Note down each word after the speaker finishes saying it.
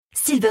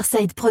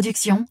Silverside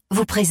Productions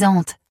vous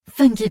présente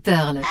Funky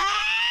Pearl.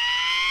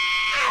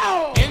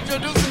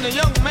 Introducing the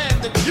young man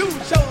that you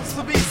chose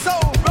to be soul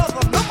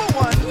brother number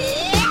one.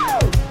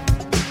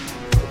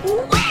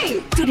 Oui.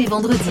 Tous les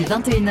vendredis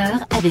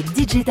 21h avec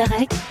DJ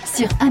Tarek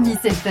sur Amis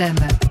FM.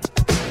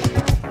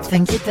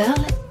 Funky Pearl,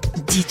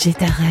 DJ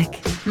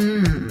Tarek.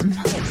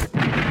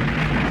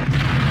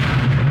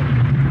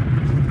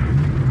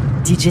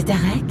 DJ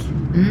Tarek,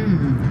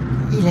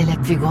 il a la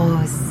plus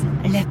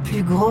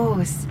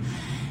grosse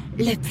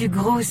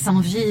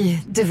envie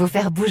de vous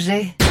faire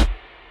bouger.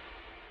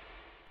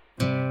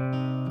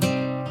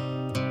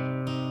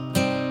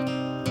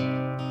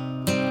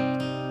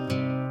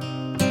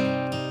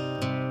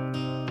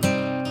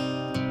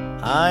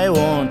 I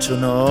want to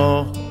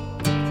know,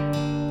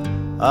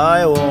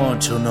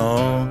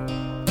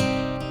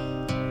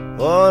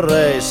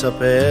 vorrei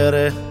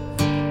sapere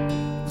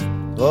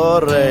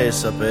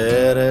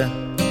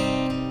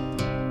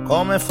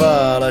come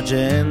fa la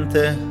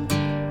gente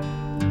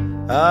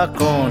a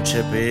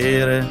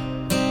concepire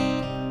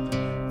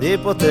di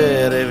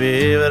poter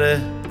vivere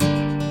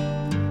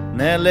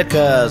nelle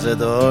case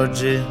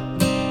d'oggi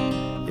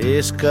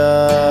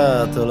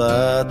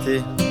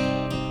iscatolati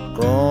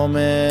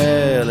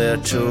come le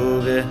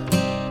acciughe.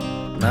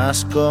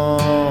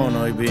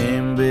 Nascono i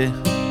bimbi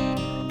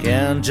che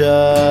han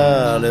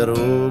già le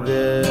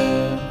rughe.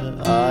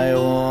 I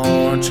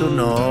want to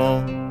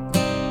know,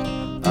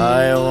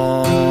 I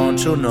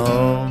want to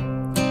know,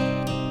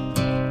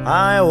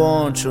 I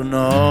want to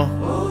know,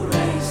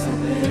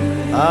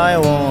 I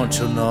want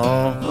to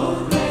know,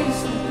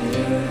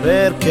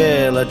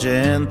 perché la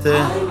gente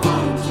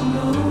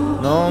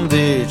non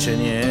dice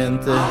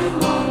niente.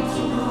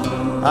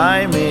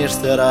 I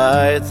Mr.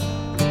 Hyde,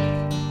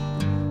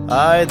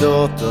 I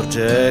Dr.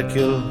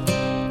 Jekyll,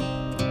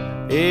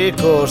 i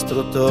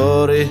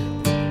costruttori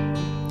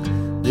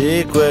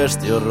di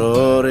questi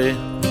orrori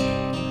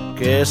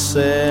che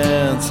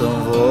senza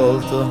un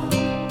volto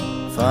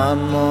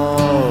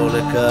fanno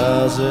le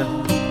case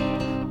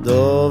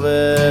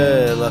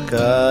dove la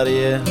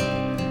carie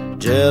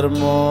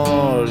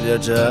germoglia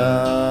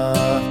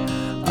già.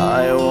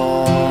 I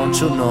want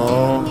to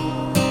know,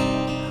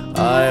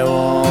 I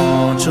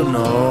want to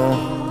know,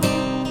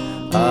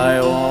 I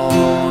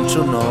want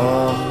to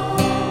know,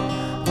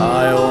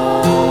 I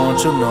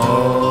want to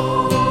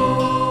know.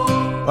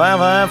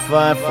 Why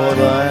fight for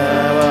the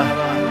ever?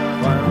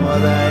 Why for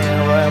the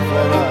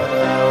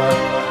ever?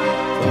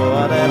 So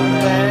whatever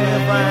they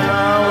find,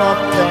 what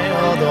they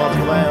will do,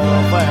 forever.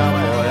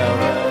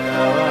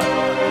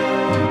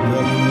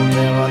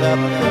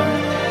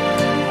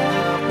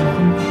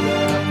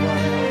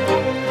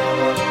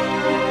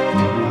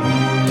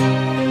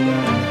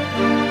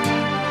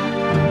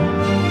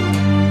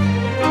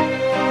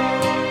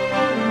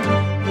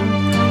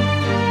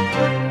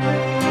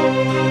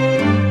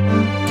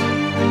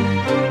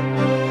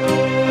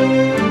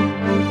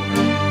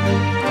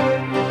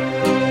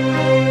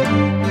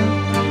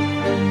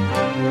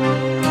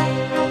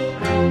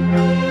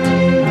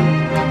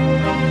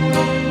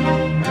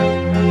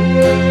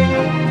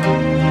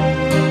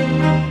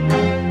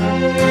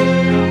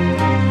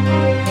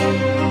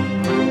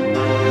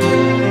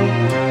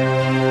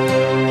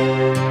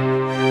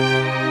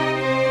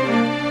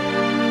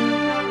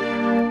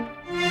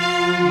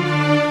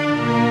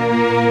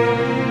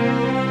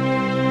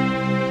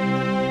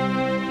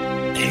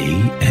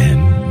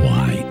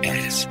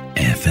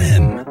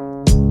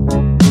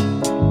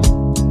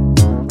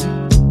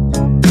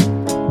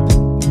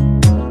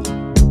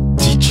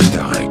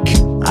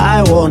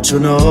 To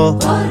know,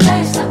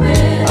 vorrei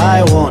sapere,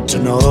 I want to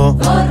know,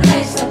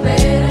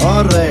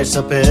 vorrei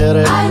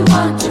sapere, I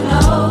want to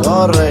know,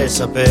 vorrei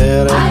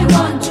sapere, I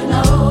want to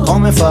know,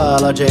 come fa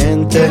la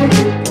gente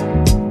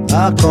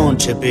a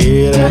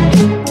concepire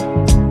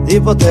di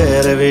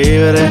poter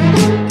vivere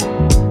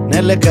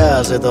nelle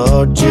case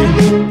d'oggi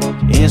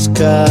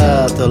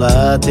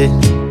inscatolati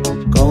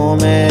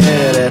come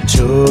le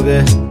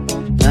acciughe.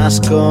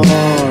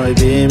 Nascono i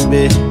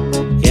bimbi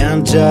che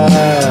han già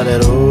le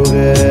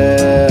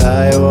rughe.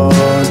 I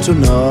want to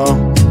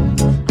know,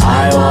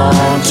 I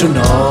want to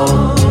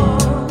know,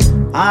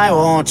 I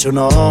want to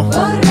know,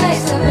 vorrei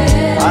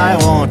sapere, I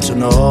want to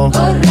know,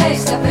 vorrei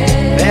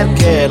sapere,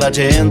 perché la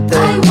gente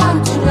I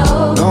want to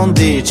know, non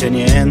dice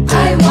niente.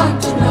 I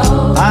want to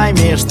know, I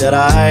Mr.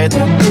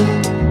 Hyde,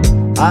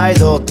 I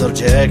Dr.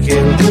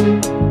 Jekyll,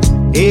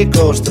 i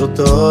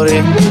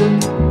costruttori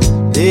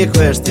di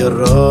questi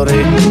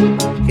orrori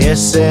che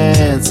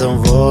senza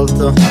un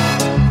volto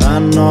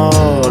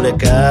fanno le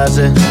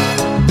case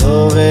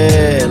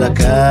dove la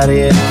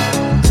carie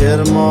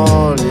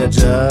germoglia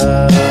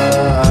già.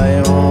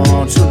 I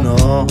want to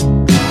know,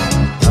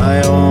 I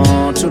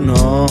want to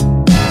know,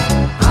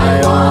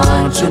 I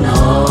want to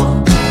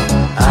know,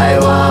 I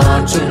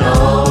want to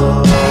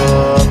know.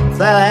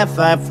 That I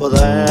fight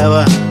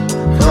forever,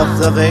 of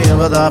the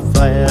favor the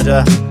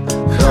fire.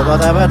 So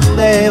whatever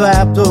they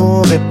have to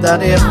live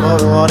that if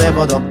for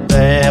whatever the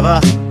favor.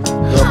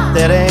 Up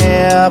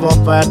there, up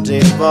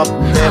party, up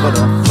never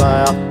on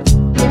fire.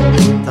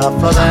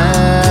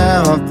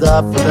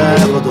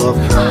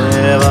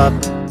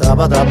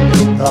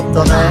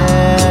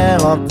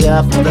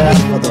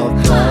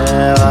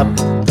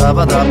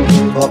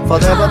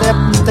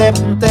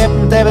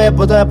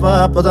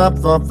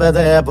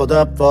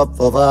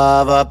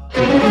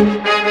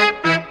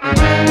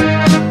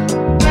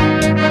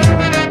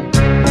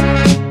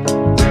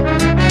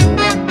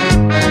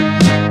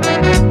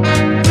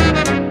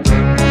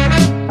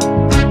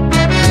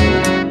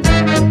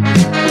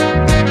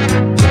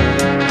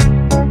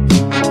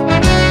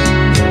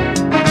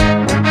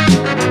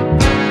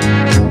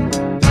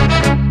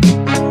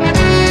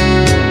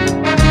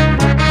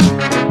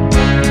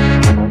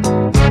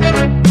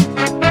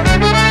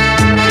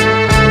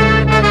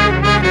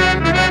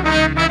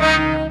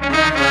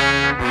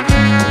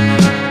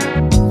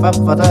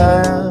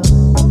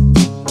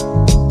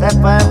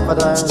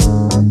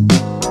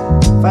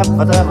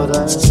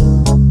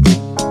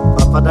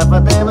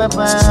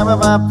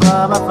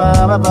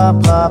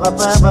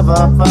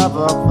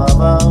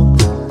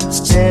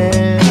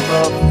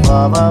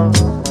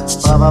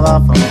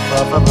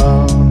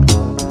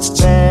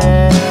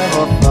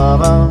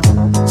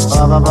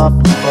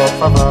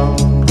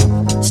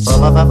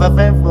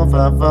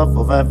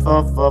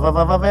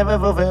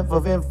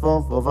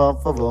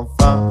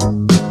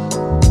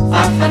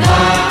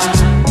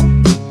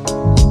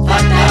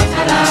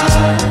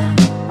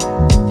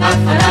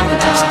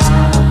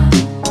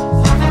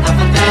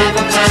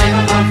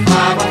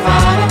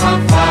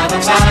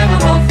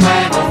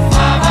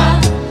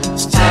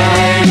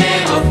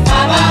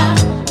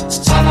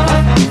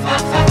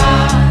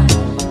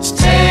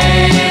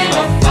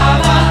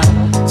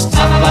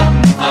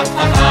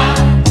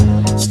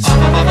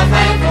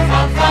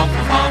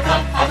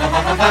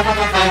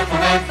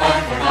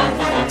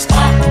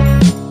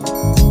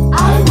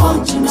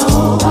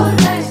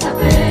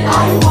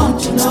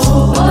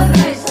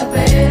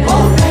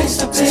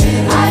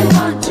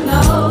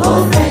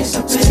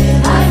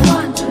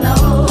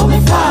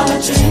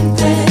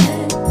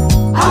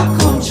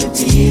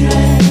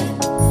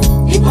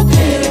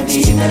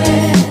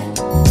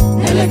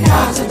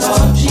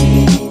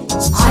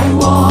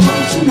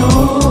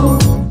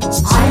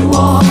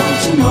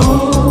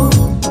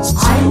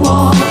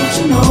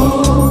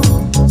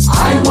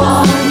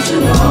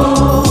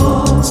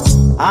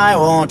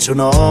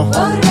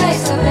 Vorrei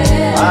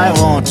sapere, I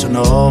want to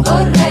know,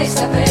 vorrei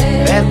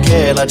sapere,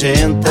 perché la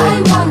gente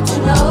I want to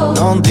know,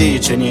 non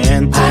dice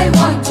niente. I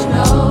want to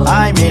know,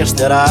 I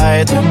Mr.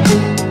 Hyde,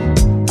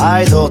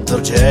 I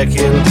Dr.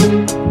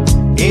 Jekyll,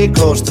 i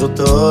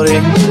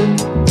costruttori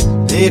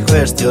di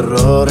questi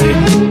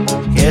orrori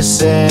che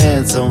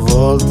senza un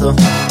volto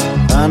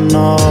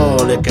fanno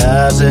le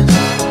case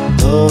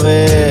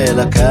dove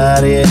la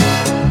carie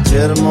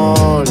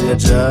germoglia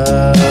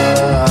già.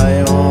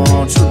 I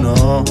want to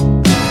know,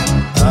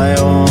 I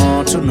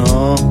want to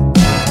know,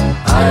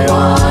 I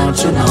want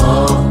to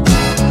know,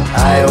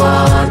 I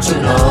want to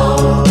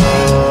know.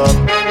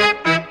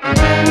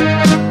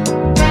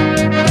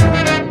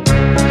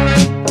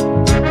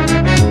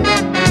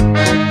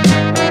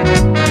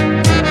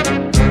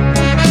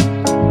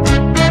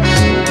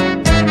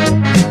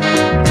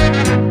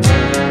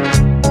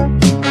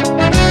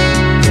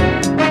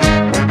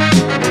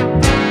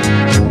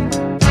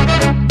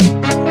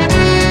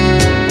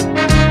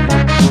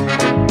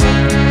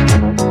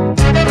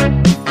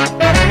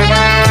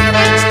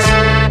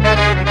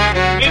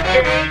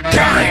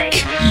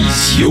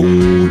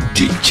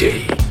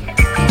 DJ.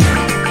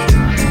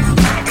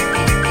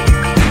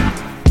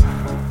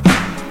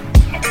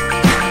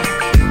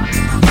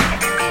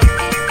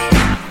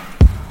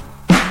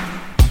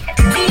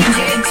 DJ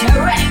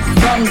Tarek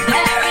from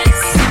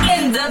Paris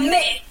in the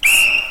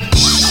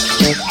mix.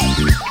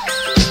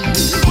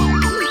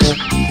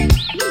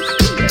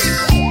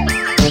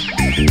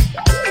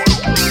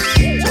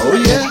 Oh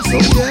yes,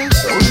 oh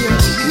yes, oh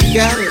yes.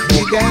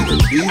 You got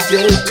it, DJ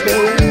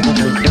Tarek.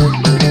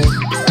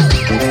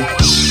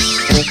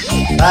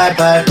 Bye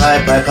bye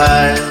bye bye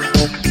bye.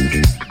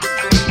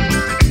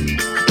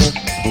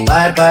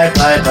 Bye bye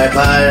bye bye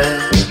bye.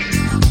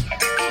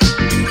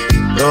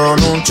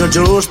 Pronuncio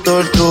giusto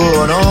il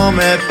tuo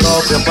nome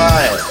proprio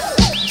bye.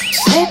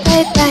 Bye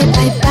bye bye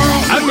bye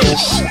bye.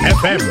 Amis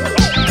FM.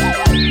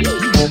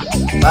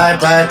 Bye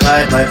bye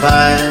bye bye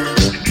bye.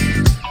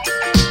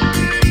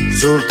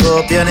 Sul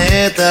tuo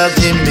pianeta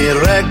dimmi il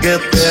reggae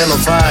te lo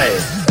fai.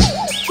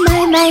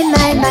 Mai mai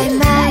mai mai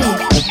mai.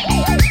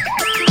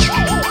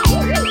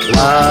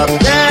 La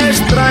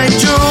destra in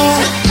giù,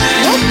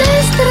 La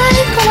destra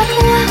eccola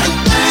qua,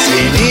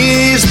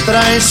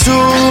 sinistra in su,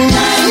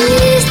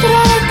 sinistra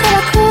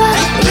eccola qua.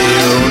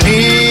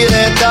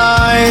 riunire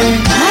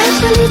dai, Ma è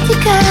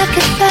politica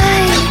che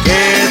fai?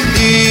 che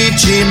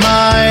dici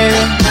mai?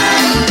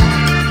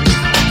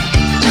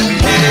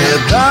 E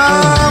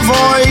da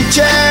voi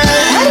c'è,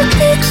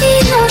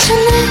 Partiti non ce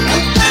n'è,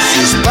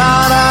 si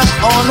spara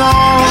o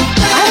no?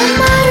 al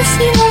mare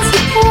si non si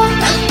può.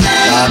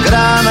 La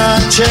grana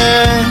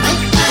c'è,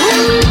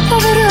 Un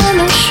povero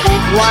non c'è.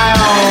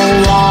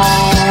 wow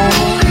wow.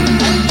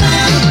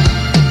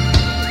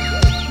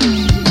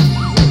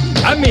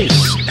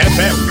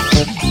 FM.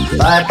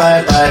 Bye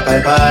bye bye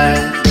bye bye.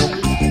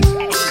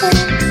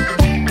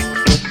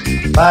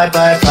 Bye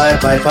bye bye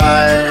bye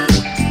bye.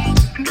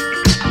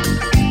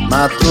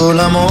 Ma tu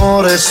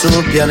l'amore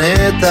sul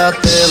pianeta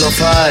te lo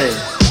fai.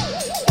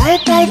 Bye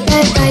bye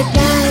bye bye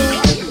bye.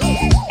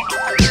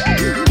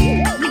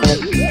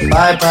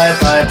 Bye bye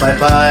bye bye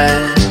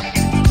bye.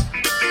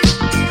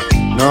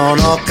 Non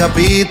ho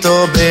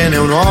capito bene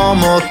un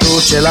uomo, tu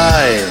ce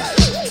l'hai.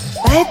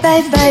 Bye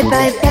bye bye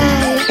bye bye.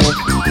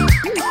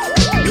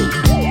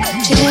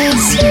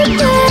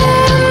 Jessica,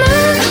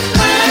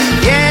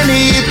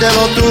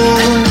 Tienitelo tu,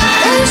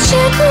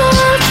 esce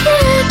qualche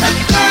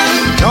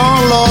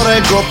non lo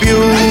reggo più.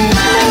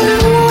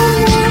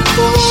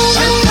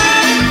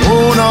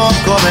 Uno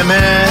come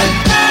me,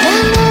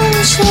 non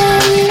c'è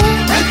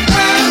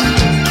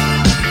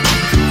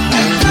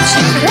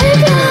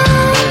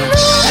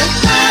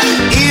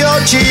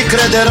io ci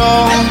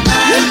crederò, mi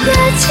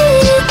piaci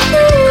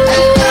tu,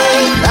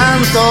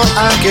 tanto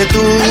anche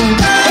tu.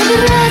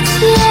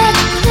 grazie a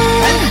te,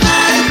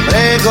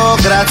 Prego,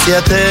 grazie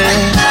a te.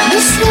 mi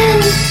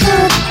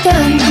sento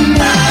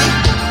donna.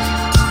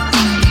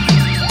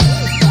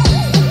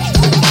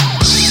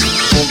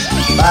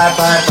 Bye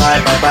bye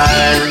bye bye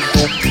bye.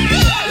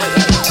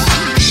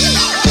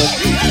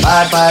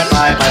 Bye bye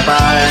bye bye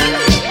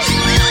bye.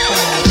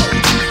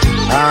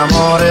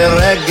 Amore e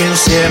reggae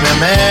insieme a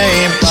me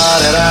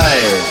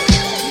imparerai.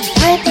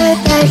 Bye bye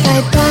bye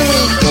bye bye.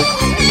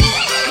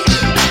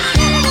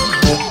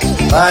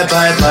 Bye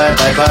bye bye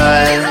bye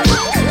bye.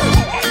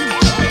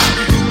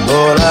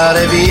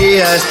 Volare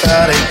via e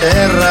stare in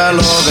terra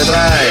lo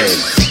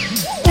vedrai.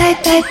 Bye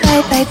bye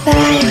bye bye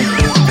bye.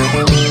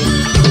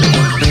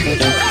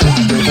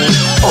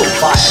 Oh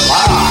bye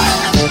bye.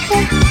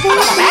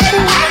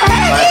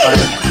 Bye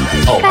bye.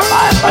 Oh bye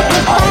bye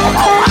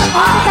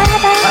bye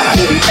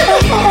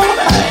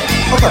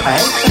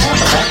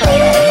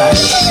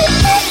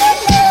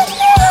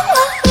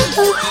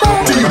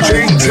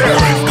DJ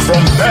Tarek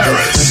from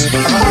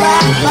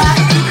Paris.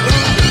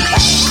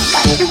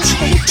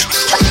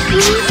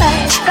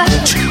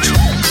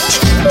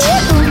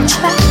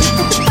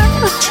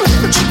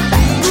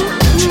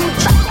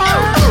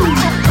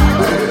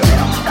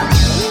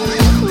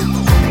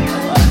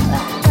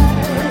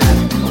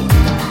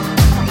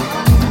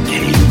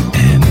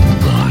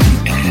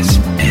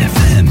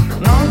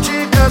 Non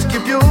ci caschi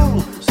più,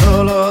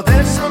 solo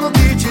adesso lo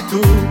dici tu.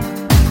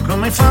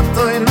 Come hai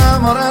fatto a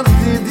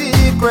innamorarti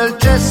di quel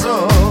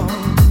cesso?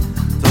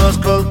 Tu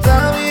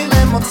ascoltavi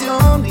le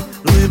emozioni,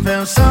 lui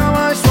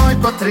pensava ai suoi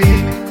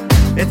quattrini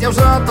e ti ha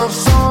usato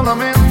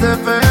solamente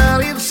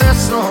per il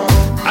sesso.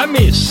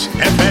 Amis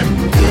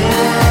FM.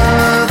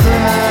 Che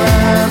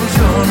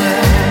delusione,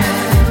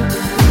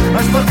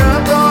 hai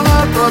sporcato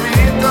la tua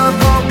vita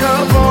col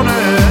carbone.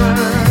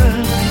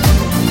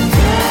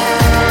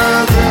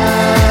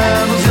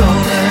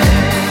 Delusione,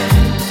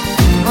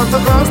 quanto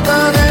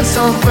costa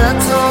adesso un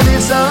pezzo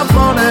di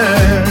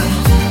sapone?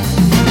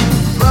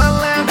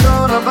 Balle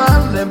ancora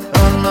balle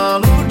alla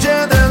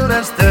luce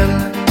delle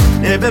stelle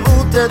e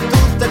bevute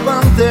tutte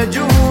quante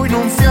giù in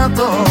un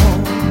fiato.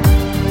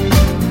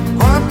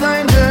 Quanta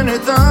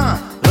ingenuità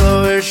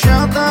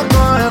rovesciata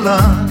qua e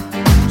là,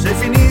 sei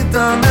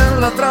finita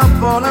nella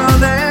trappola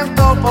del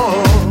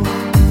topo.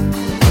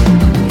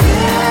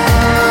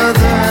 Che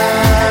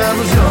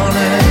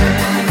delusione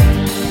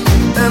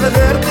e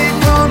vederti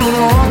con un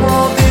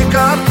uomo di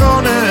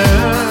cartone.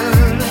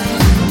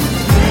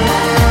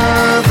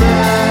 Che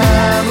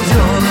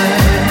delusione,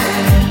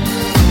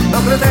 lo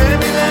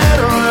credevi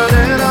vero ed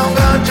era un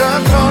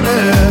gaggiaccone.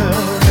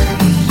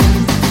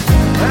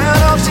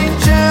 Ero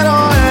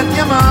sincero e ti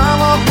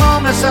amavo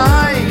come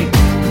sai,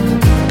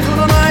 tu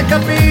non hai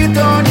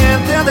capito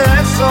niente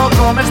adesso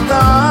come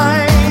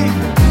stai.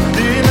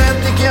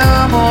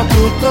 Dimentichiamo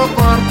tutto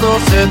quanto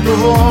se tu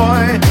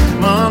vuoi,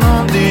 ma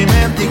non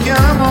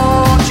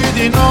dimentichiamoci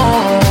di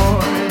noi.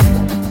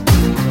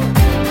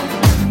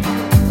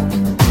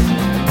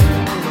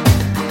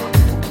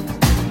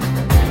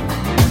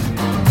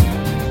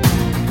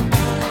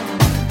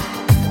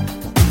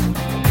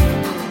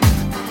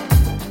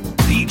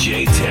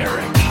 DJ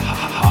Tarek,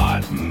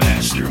 Hot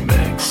Master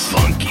Mix,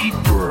 Funky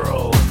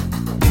Bro.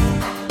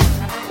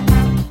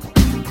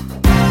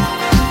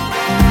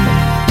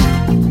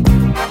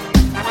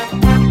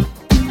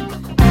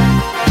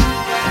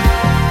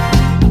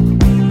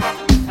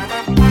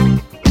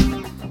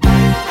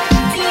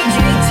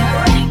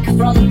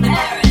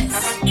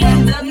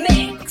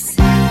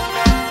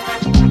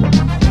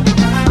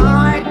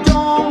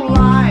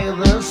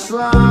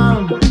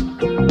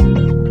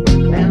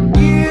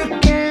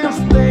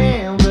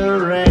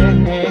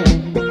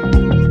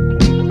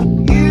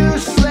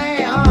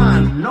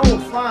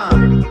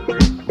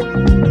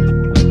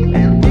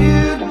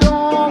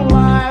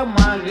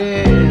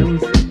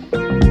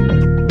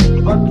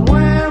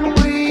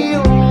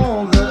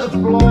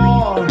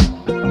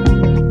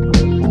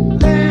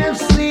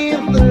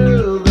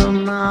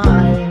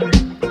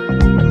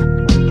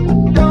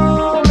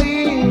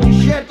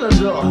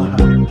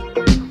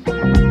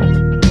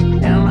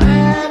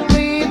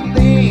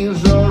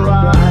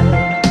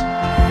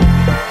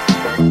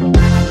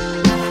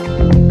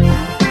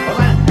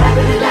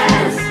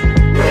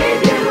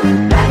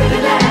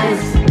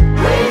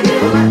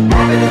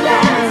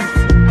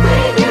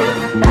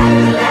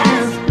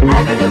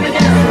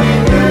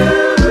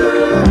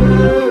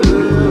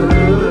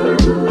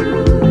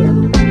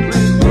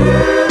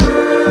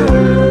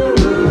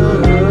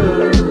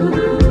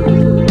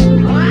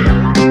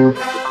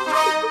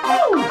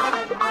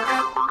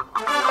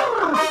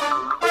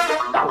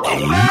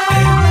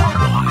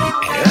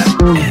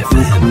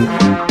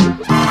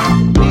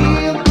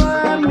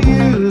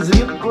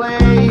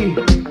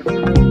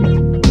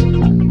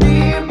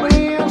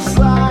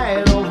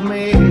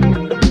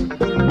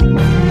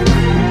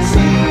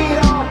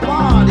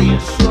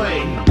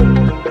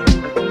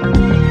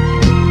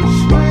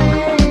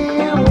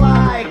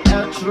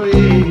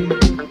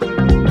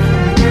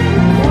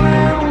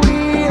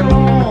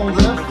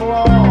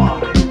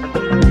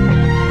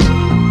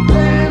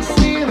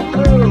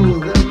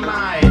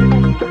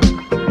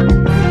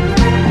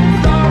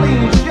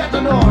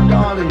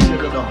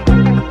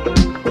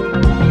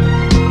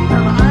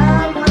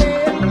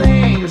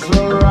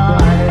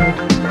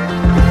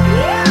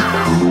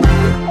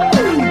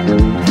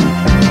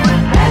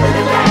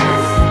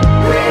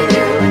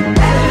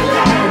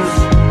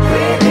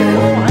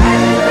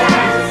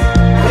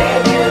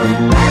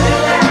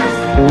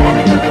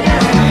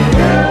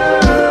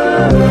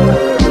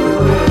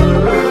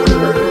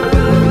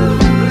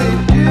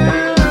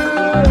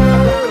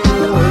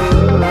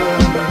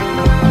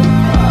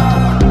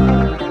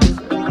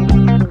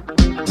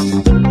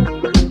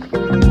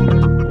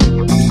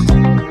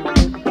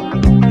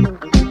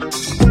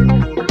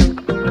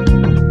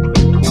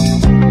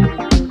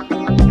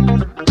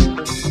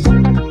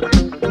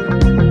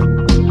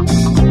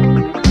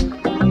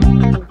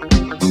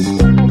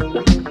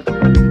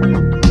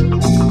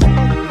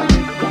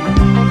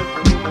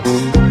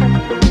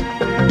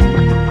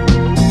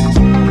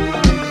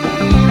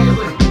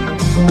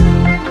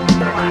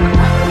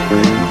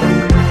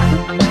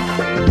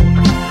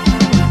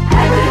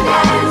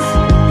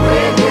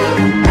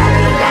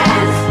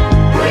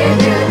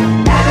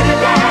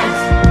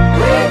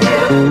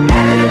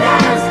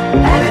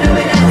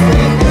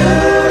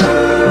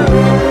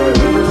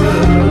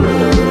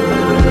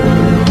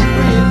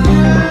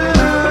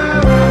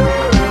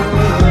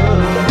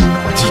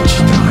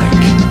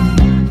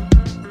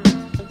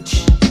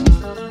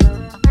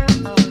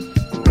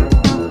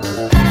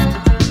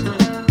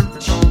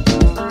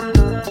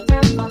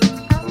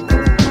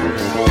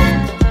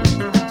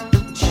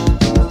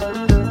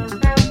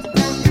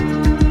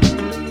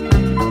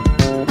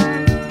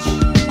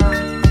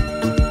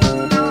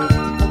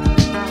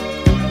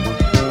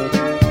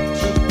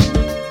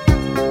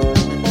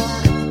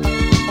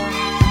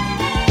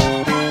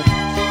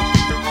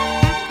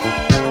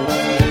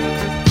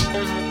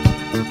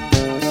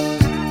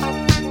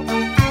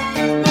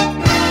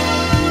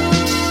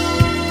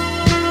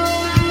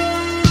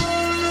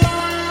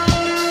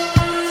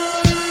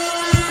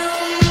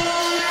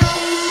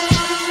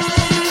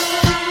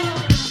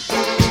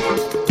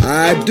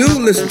 I do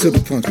listen to the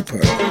Funky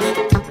Pearls.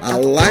 I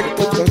like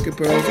the Funky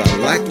Pearls. I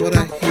like what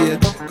I hear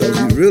because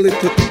you really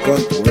put the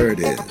funk where it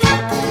is.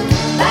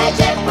 Dai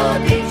Geppo,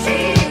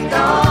 dici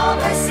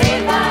dove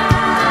si va.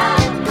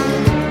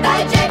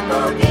 Dai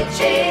Geppo,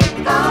 dici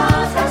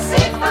cosa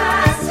si fa.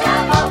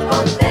 Siamo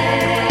con te.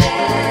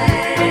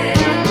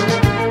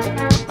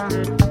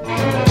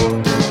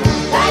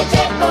 Dai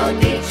Geppo,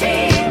 dici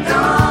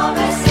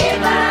dove si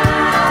va.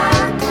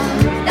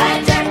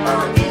 Dai Geppo,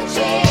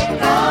 dici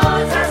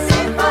cosa si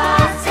fa.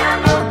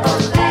 Siamo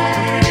con te.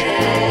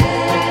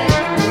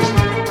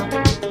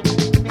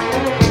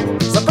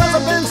 So cosa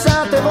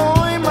pensate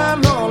voi, ma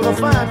non lo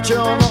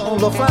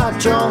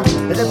faccio,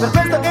 ed è per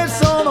questo che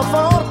sono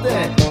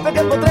forte,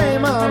 perché potrei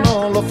ma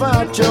non lo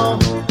faccio.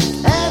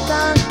 Ed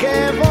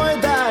anche voi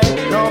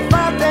dai, non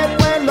fate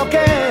quello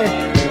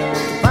che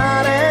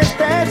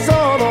fareste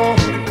solo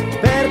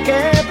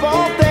perché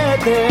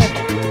potete,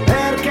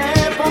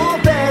 perché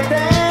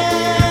potete.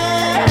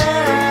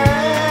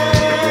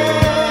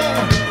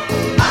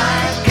 I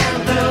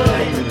can do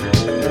it,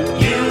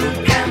 you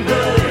can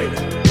do it,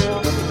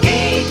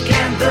 he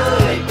can do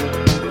it,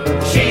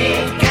 she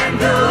can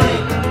do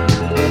it,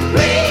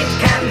 we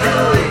can do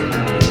it,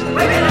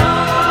 we can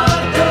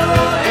all do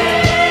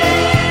it.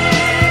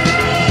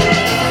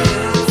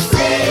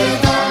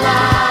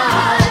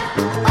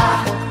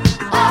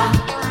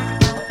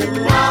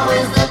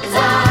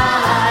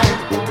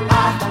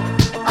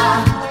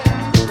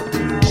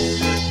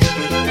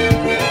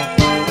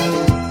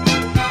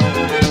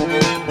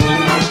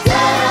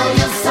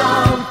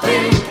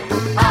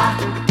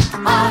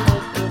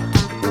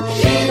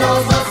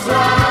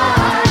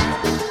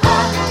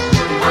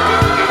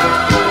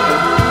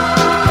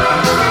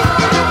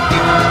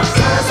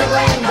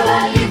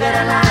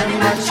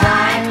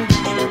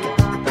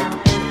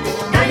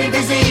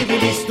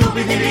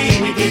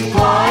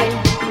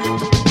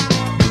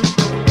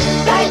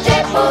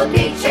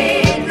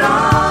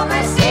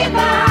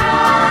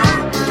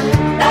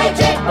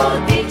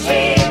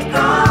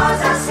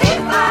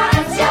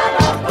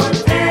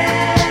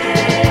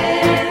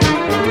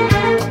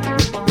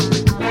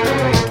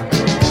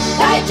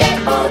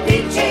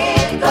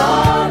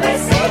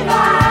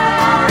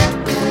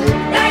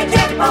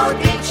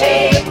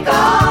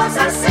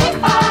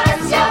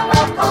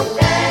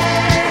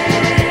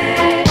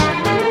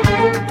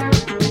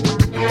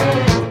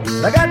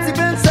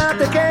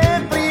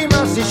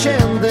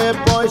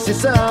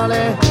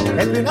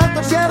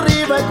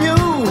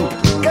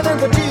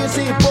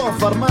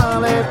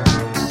 male.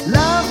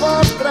 La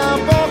vostra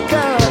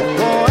bocca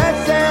può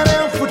essere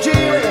un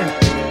fucile,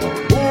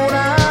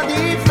 una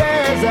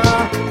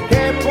difesa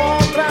che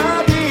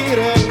potrà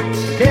dire,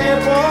 che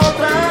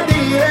potrà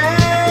dire.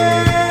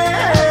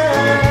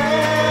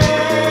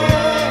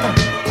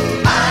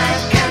 I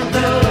can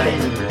do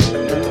it,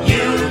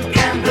 you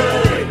can do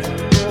it,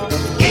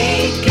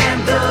 he can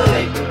do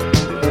it,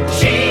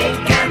 she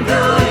can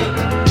do it,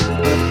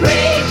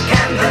 we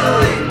can do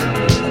it,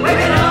 we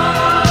can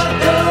all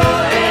do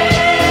it.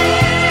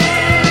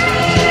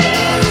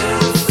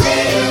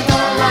 Sing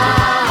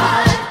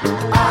alive,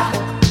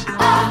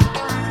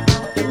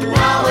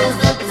 now is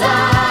the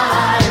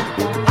time,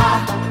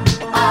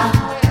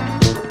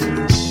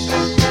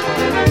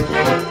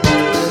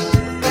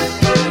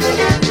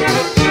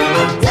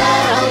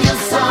 tell you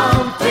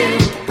something,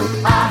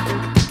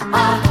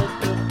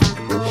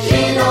 she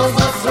knows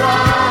what's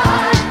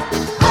right,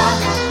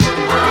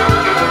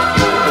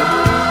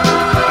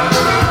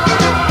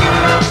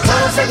 sto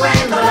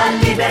seguendo la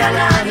libera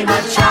l'anima,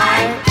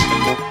 c'hai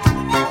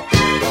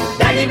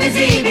dagli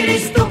invisibili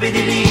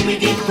stupidi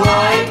limiti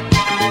tuoi.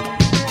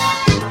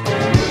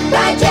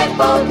 Dai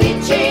Geppo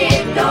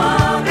dici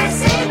dove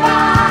si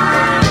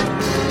va,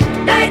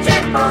 dai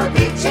Geppo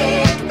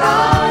dici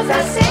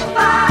cosa si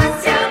fa,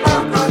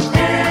 siamo con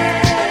te.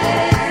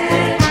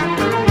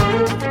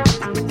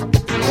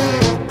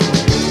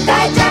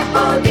 Dai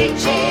Geppo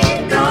dici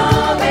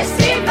dove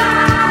si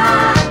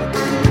va,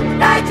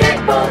 dai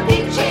Geppo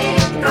dici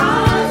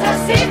cosa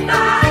si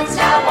fa,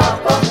 siamo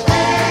con te.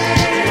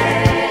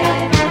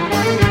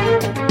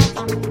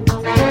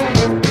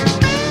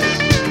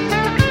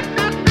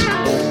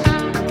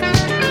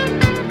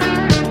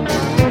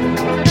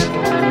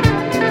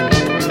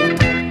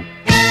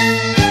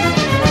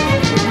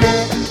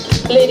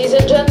 Ladies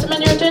and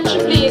gentlemen, your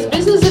attention please.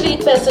 Business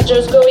elite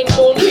passengers going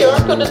to New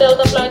York on the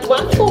Delta Flight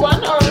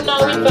 141 are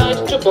now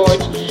invited to board.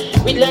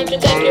 We'd like to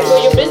thank you for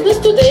your business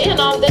today and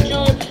ask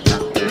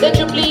that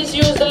you please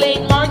use the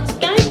lane marked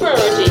Sky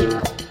Priority.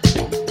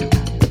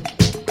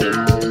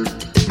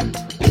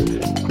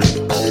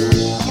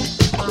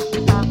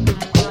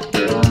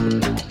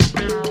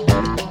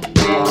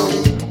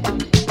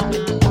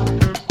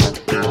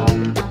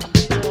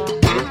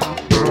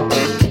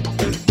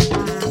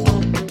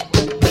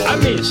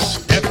 Amis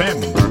FM.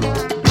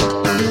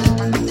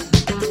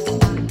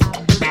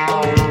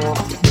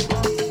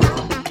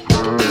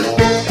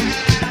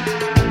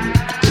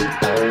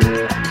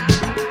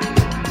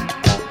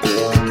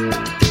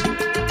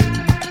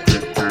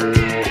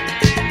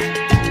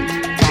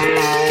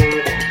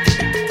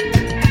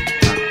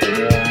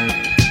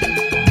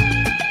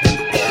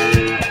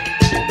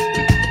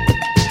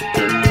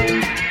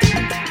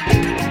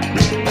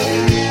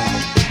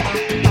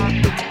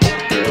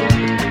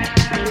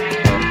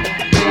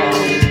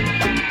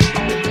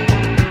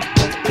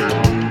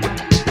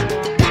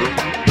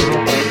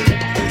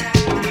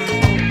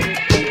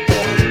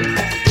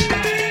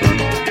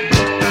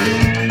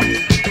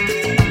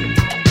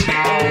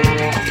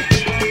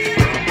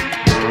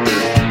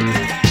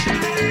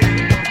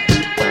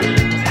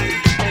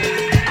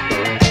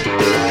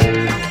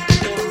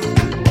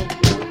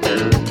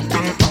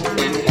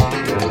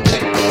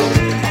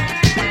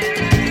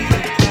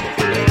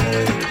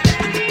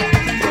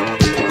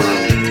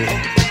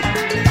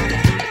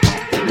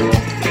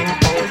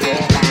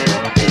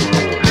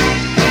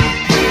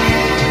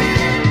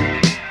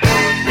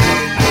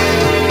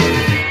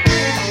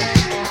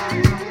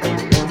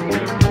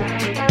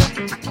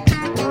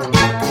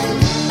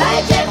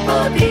 Dai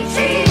Geppo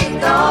dici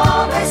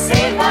dove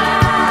si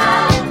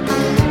va,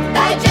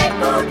 dai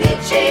Geppo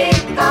dici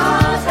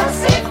cosa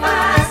si fa,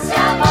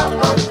 siamo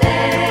con te.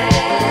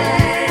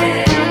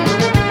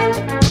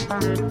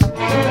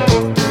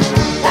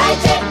 Dai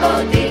Geppo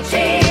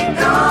dici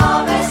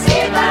dove si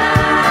va,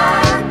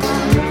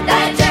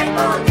 dai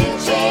Geppo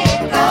dici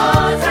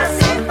cosa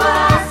si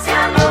fa,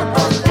 siamo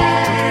con te.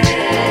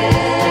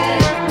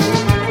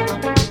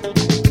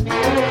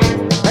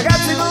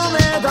 Ragazzi, non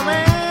è da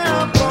me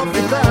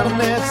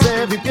approfittarne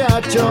se vi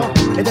piaccio,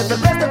 ed è per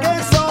questo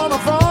che sono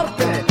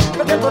forte,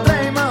 perché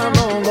potrei ma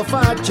non lo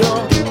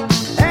faccio.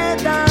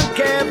 Ed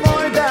anche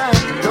voi dai,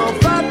 non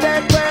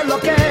fate quello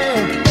che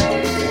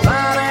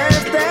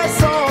fareste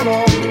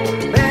solo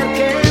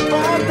perché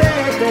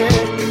potete,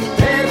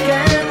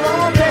 perché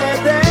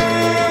potete.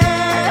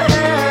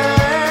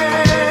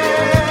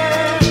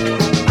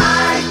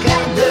 I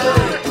can do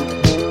it,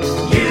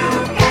 you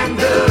can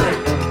do it,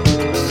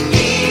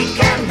 he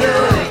can do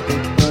it,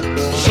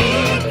 she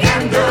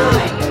can do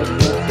it,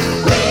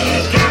 we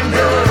can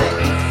do it,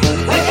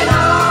 we can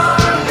all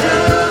do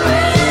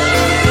it.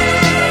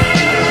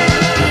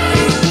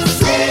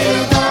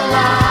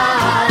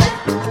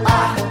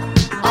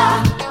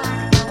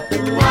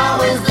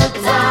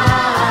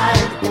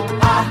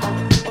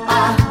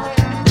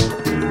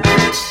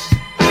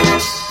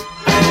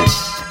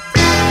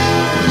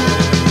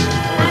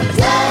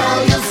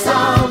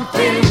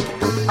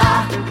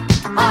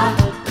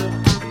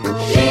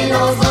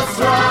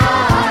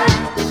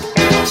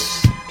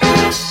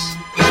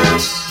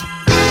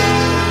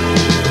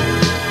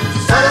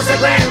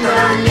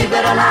 seguendola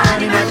libera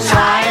l'anima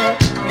child.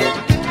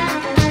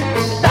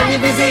 Dagli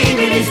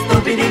invisibili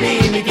stupidi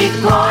limiti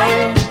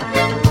tuoi.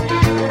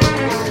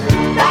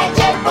 Dai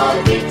ceppo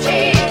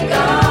dici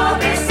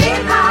dove si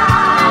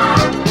va.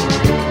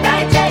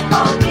 Dai ceppo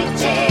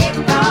dici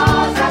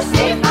cosa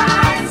si fa.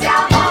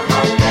 Siamo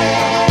con te.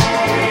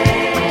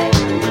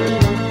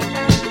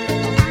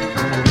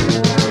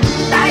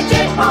 Dai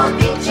ceppo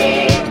dici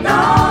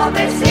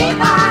dove si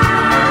va.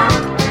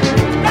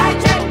 Dai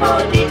ceppo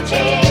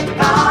dici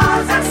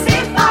cosa si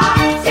fa.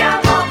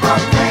 Siamo con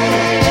te.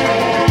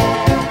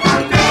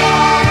 Con te.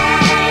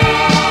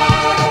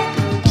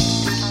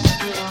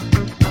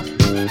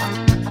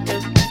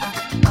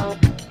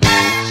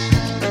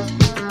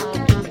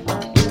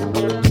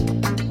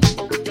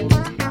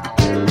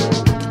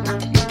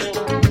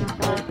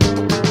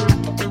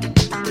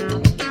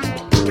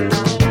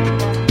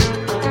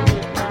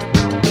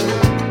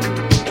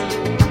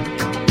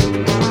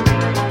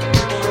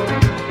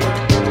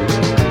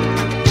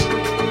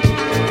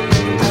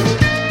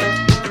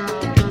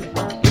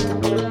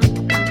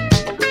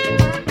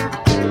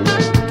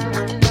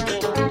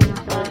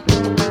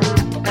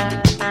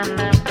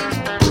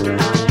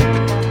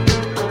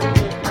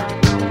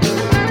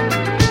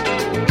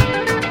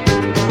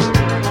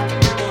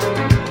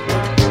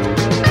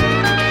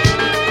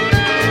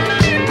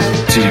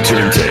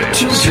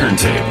 Two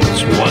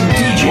turntables, one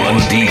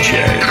DJ,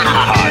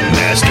 hot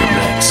master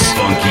mix,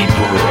 Funky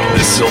Pearl,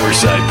 the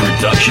Silverside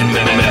Production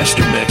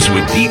Master Mix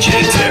with DJ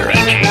Tarek.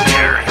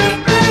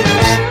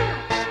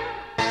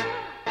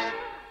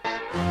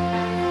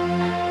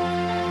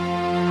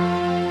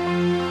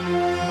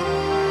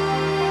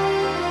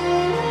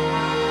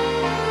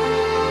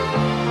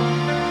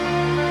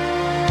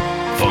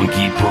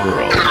 Funky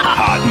Pearl,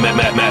 hot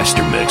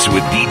master mix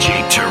with DJ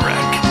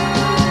Tarek.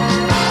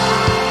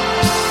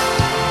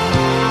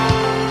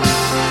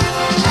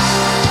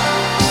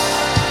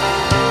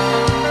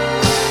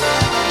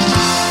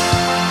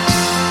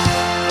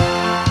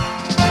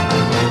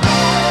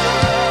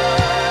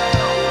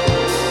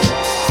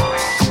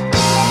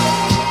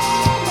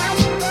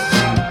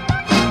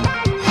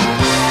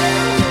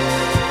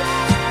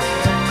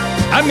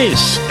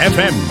 Amis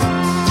FM.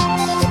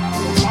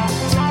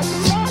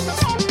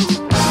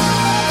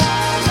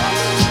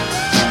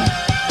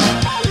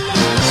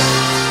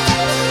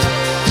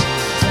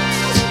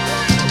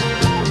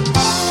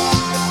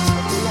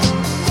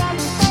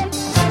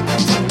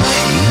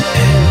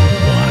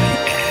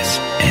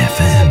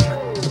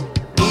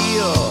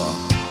 Io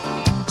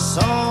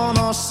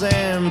sono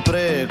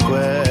sempre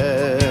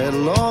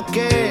quello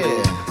che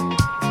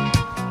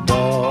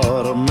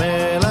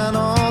dorme la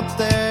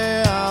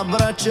notte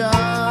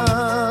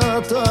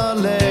abbracciato a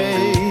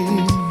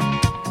lei.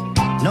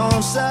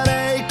 Non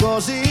sarei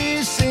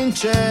così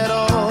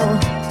sincero,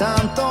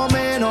 tanto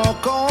meno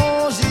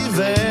così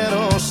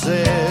vero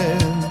se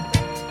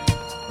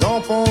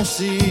dopo un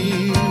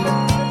sì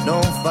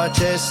non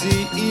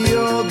facessi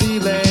io di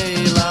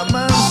lei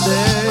l'amante,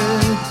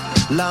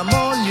 la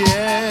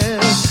moglie,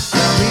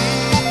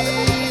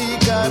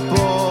 l'amica e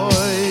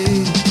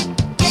poi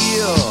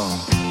io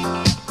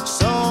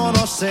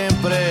sono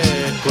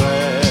sempre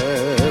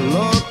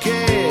quello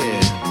che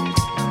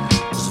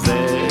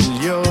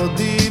sveglio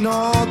di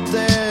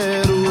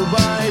notte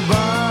ruba i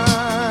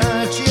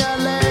baci a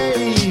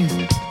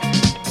lei,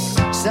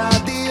 sa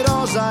di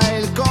rosa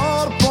il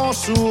corpo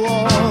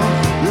suo,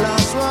 la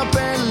sua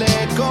pelle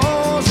è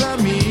cosa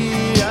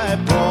mia e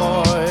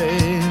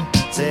poi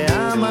se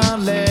ama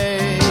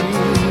lei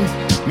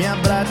mi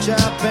abbraccia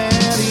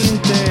per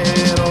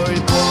intero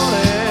il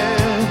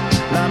cuore,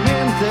 la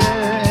mente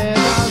ed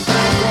altre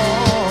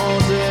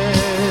cose.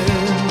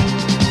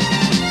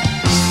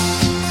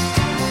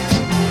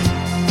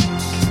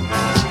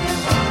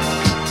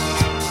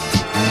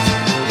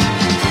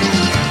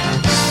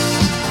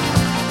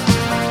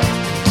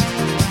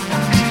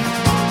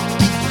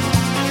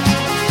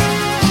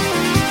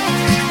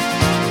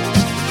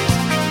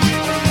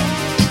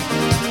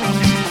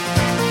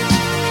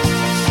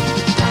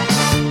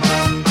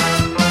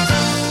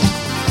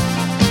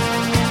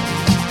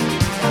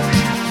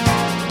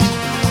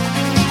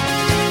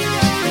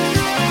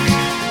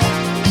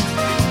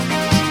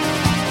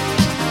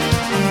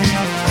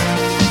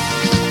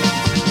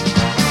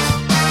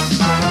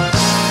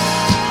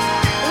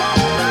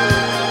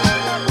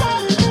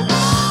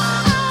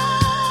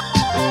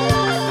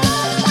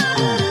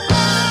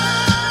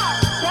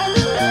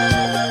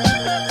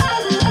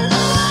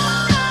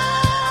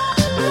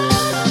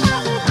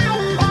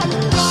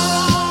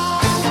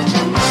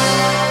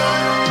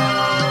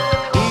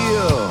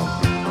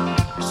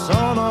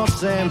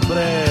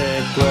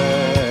 Sempre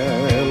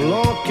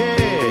quello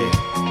che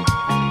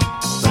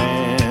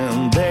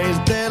prende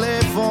il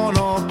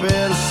telefono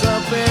per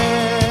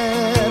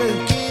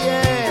sapere chi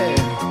è.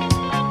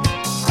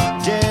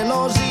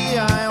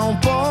 Gelosia è un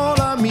po'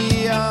 la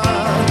mia,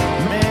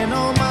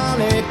 meno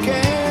male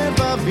che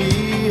va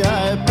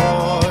via e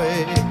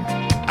poi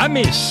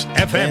Amis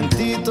FM.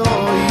 Sentito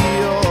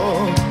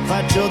io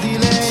faccio di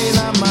lei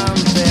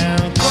l'amante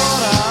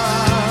ancora,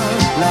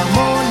 la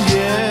moglie.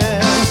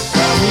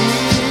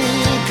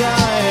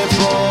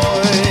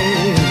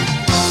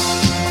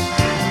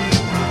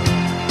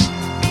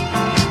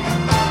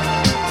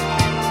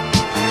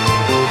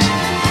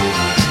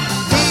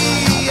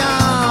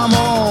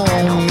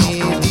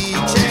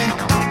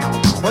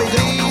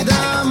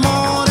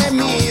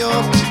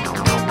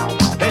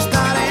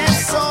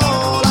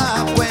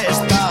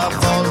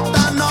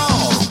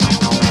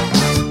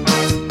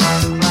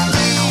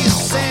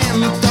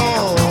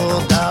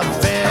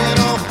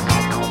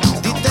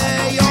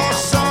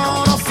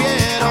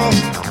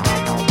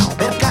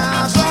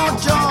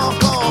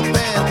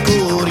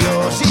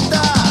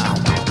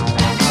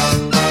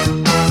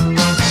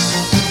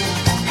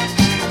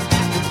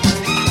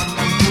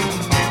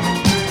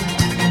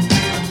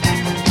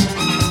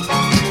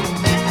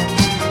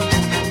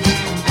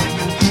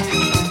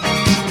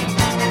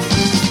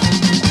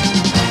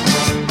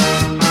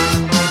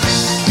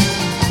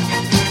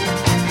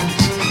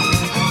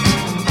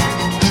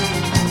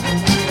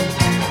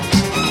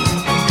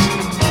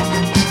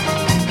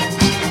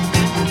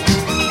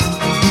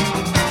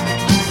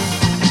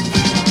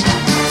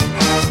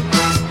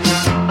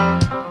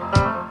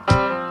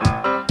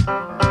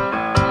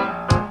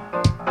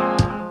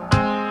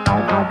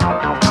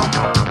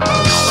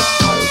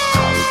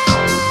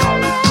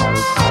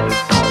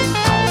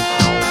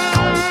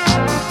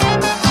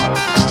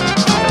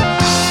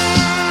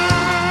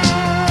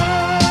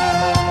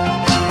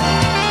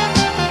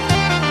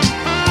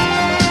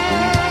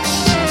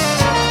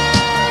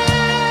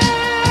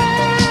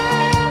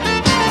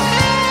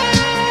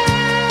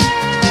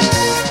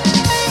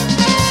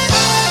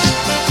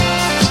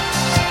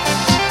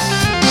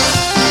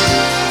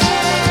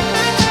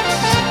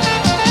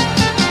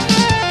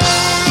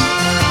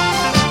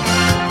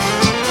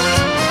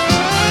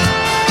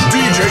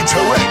 DJ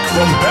Tarek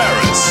from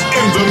Paris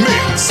in the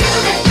mix.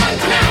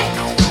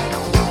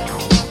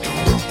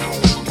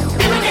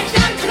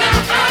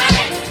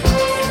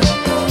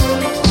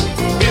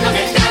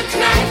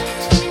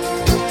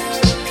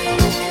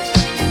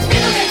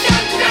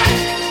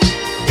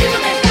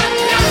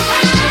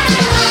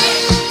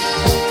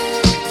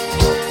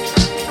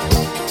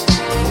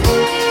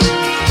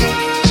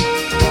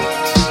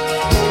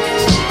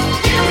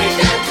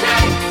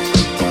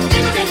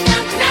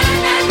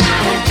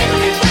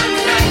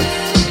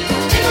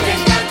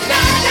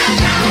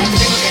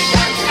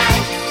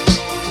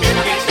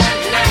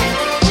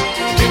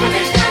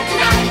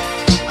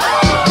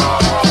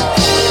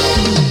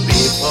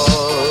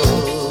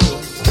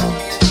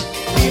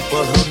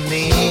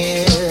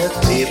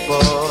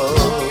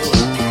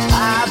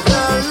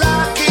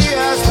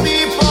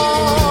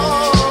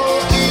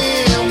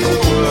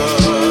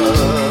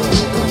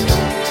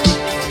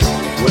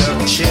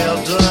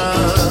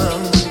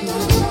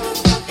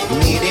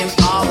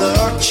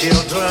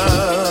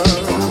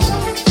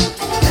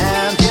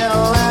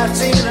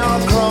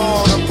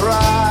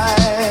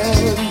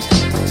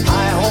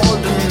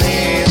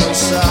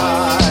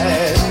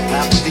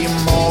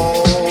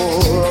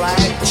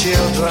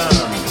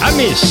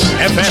 Amis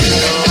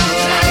FM.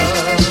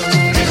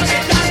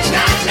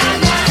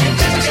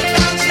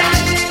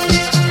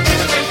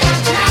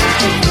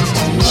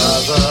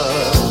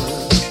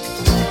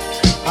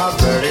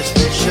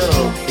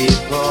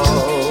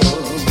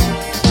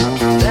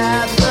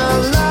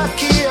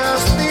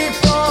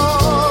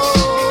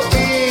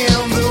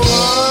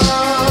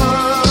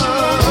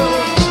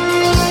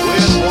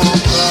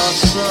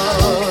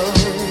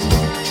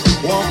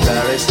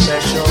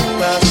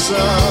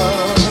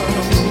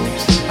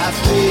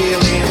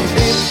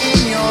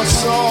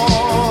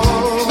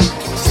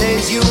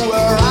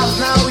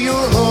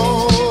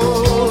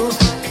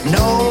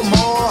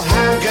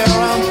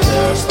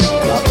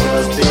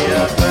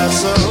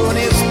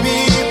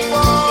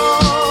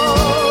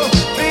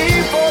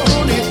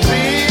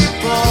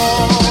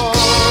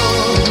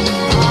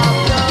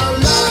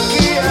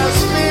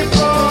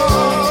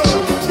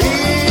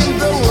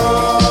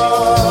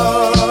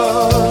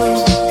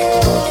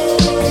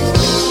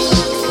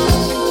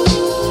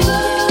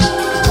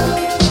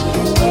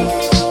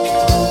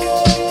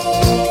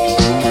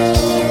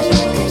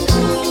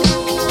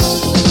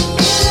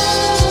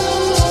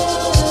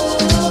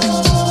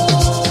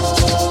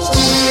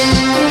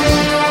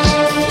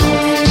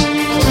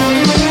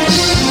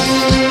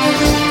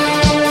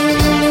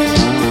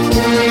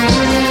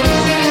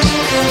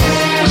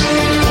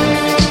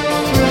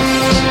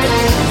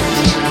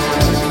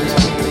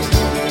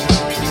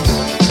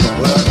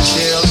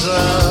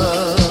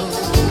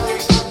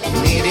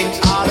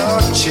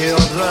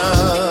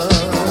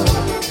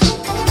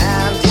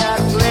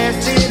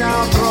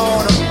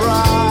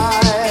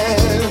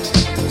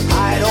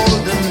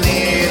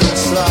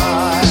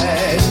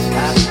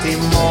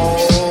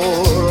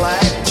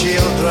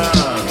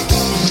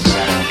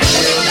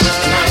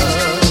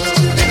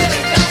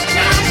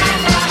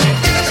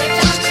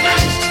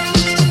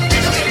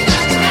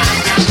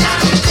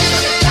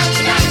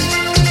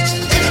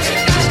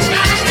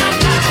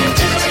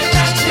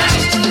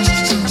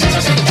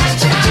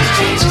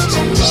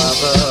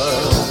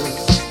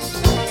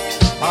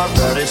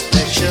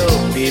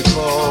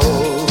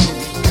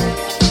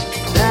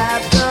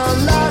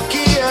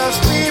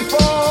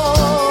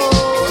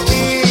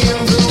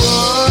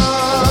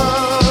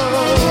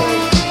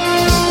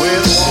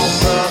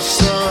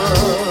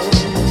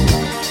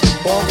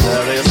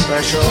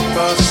 Special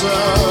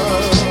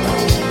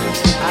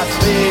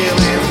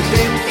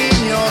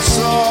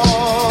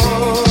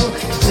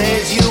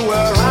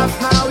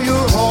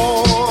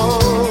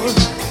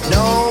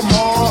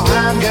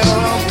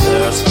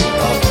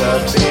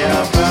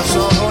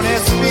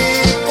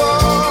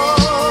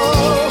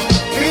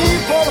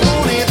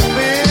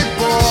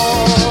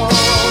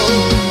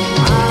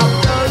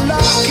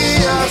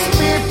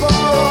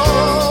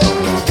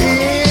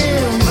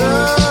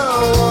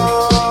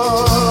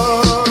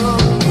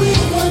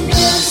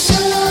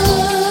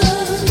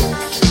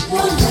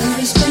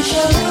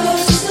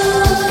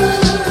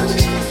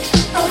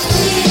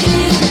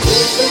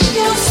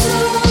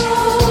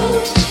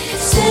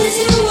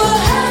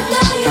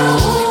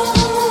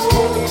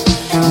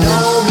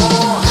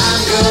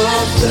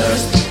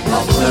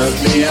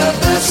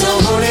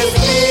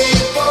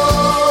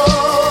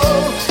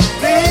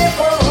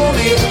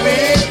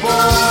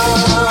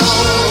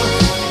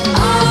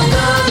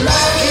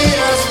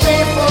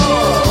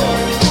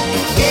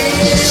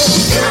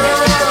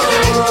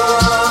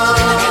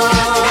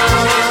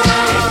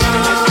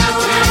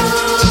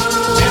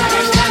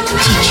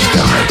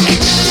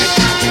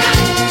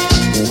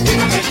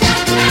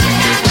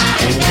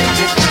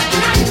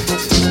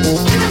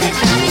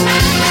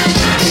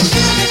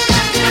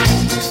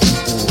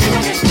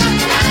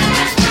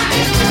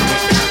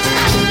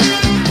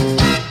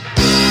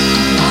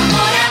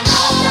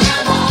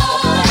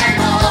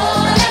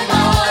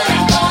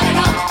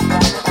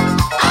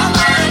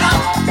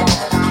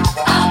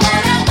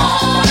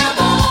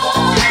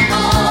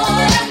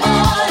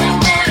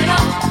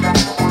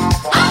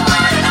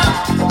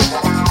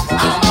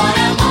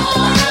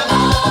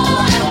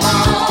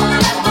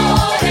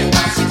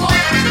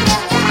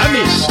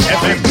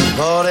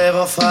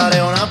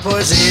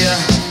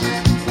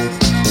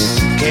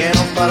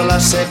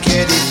parlasse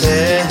che di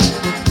te,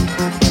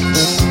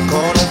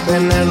 con un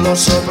pennello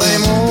sopra i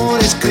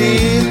muri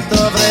scritto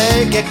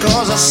avrei che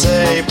cosa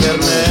sei per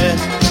me.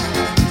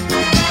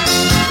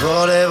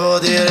 Volevo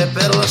dire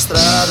per la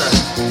strada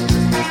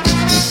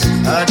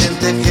a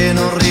gente che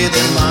non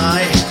ride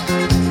mai,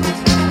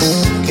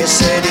 che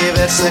sei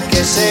diversa e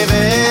che sei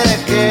vera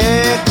e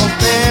che col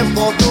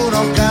tempo tu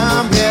non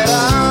cambierai,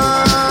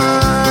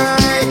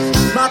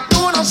 ma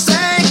tu non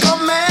sei con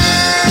me.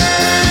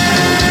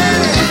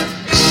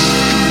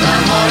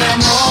 Amore,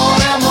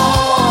 amore,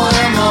 amore,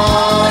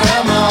 amore,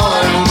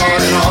 amore,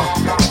 amore no.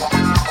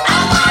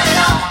 Amore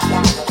no.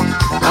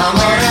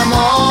 Amore,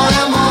 amore,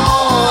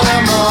 amore,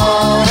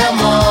 amore,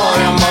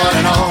 amore,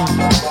 amore no.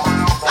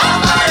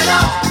 Amore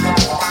no.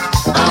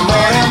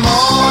 Amore,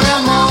 amore,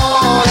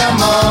 amore,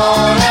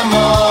 amore,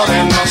 amore,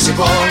 non si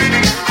può.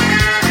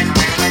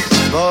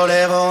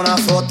 Volevo una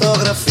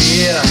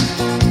fotografia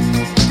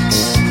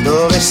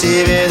dove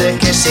si vede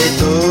che sei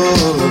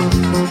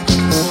tu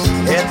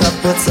e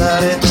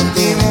tappezzare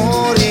tutti i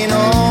muri in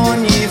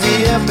ogni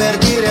via per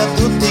dire a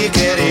tutti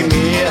che eri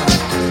mia.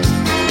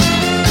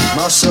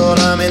 Ma ho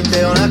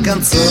solamente una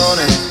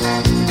canzone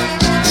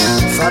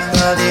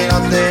fatta di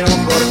notte in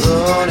un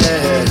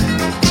portone,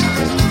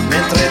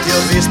 mentre ti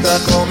ho vista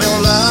come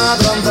un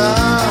ladro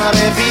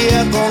andare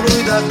via con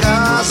lui da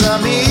casa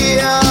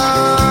mia,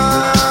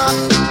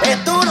 e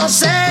tu non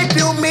sei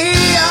più mia.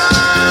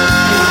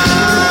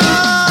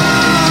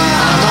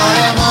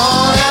 Amore,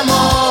 amore,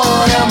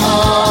 amore,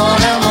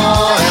 amore,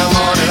 amore,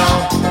 amore no.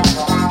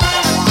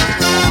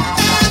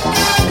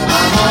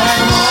 Amore,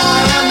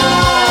 amore,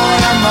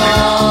 amore,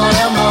 amore,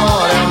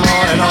 amore,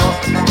 amore no.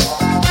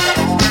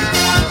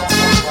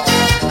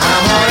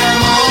 Amore,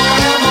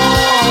 amore,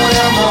 amore,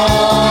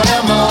 amore,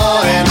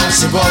 amore, non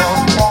si può.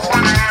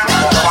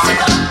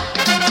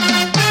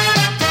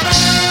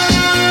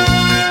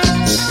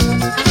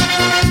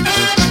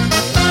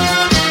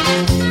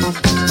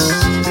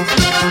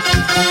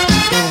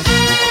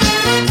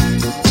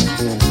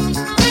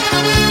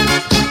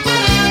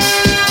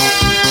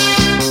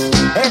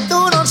 E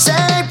tu non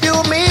sei più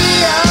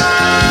mia.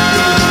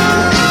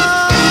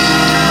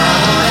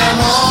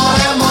 Amore,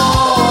 amore,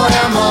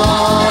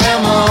 amore,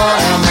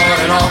 amore,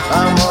 amore no.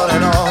 Amore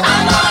no.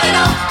 Amore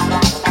no.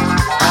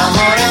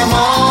 Amore,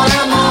 amore,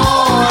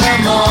 amore,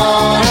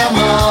 amore,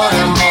 amore,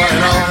 amore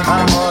no.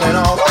 Amore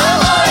no.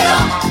 Amore no.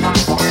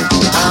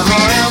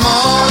 Amore,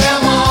 amore,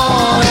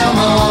 amore,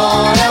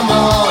 amore,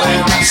 amore,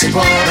 non si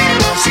può,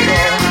 non si può.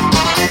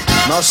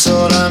 Ma ho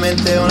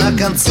solamente una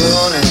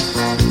canzone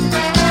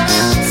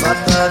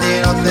fatta di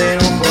notte in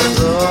un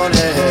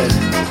portone,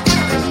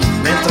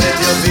 mentre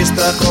ti ho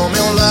vista come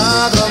un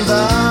ladro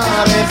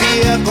andare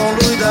via con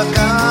lui da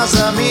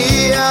casa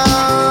mia,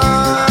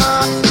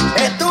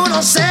 e tu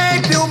non sei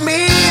più mia.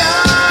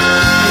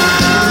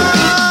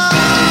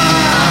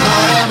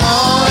 Amore,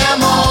 amore,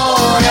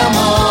 amore,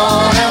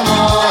 amore,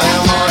 amore,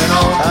 amore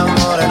no.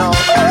 Amore no.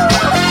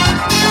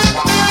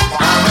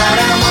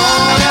 Amore,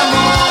 amore,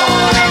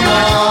 amore,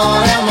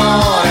 amore,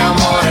 amore,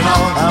 amore no.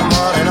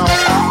 Amore no.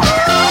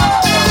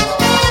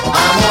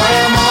 Amore,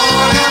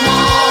 amore,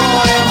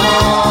 amore,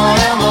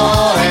 amore,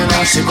 amore,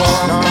 non si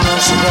può, no, non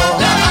si può.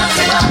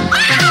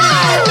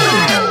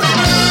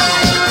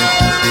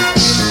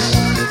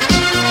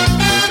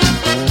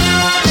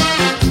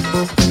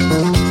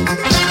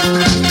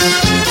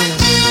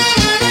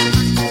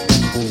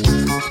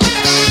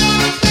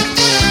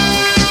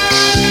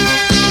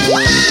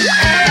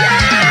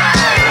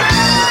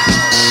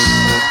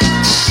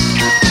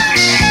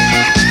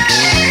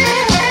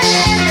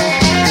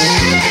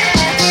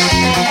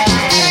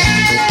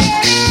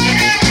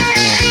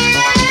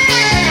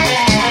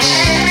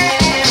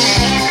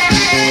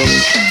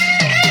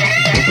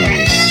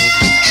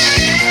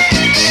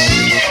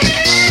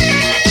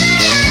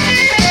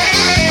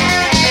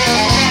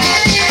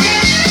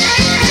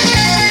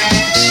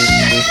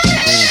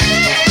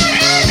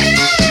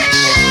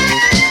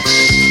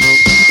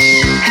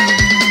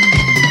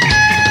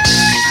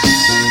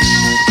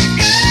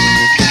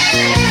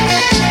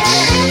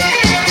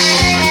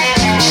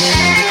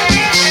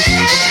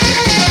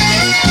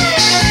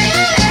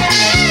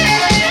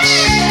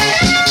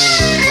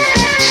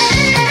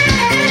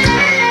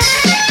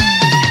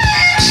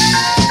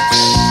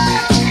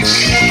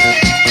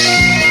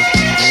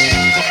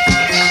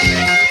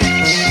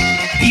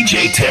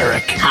 DJ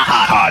Tarek,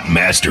 Hot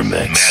Master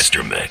Mix.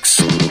 Master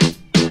Mix.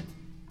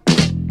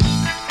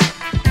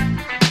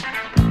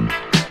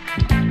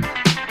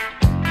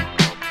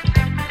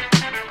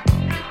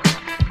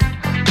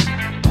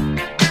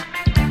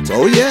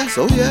 Oh yes,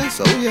 oh yes,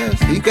 oh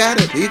yes. He got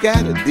it,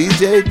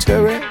 DJ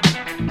Tarek.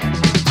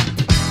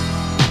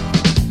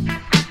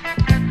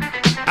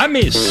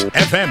 Amis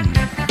FM.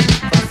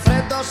 Fa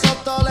freddo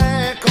sotto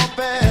le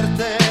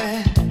coperte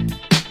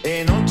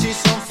e non ci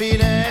son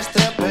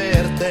finestre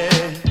aperte.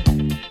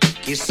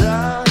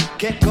 Chissà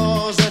che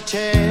cosa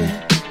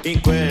c'è in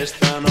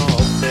questa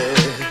notte.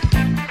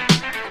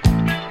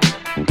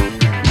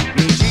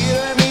 Mi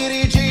giro e mi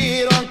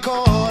rigiro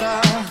ancora,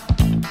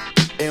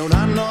 è un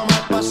anno ma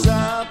è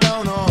passata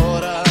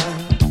un'ora.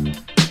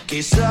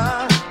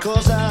 Chissà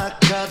cosa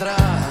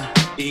accadrà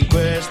in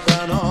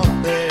questa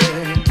notte.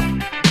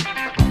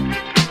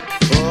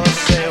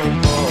 Forse un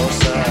po'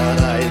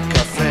 sarà il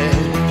caffè,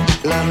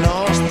 la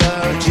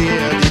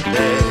nostalgia di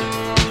te,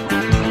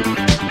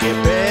 che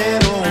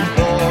per un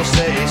po'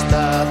 sei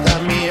stata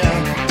mia,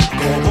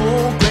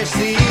 comunque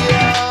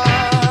sia.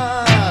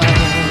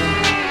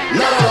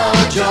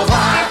 L'orologio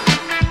va,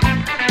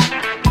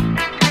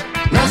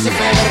 non si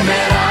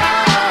fermerà,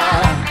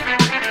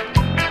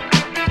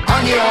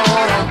 ogni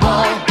ora un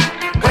po',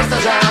 questo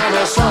già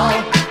lo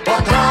so,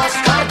 potrò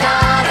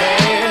scordare.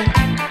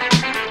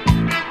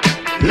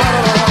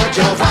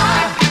 L'orologio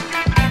va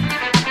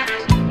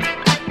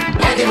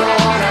e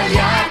divora gli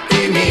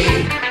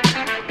attimi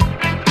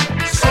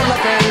sulla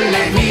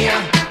pelle mia,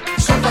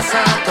 sul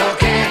passato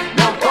che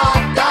non può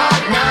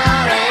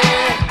tornare.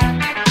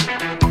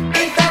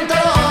 Intanto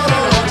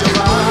l'orologio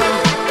va.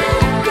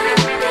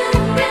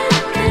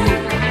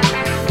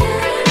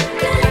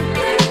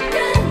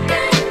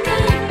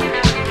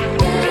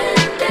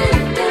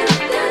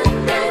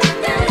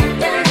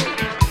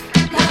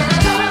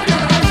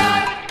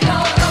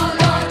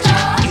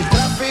 Il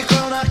traffico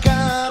è una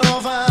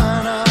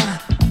carovana,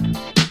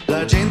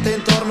 la gente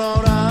intorno a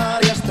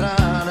un'aria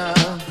strana,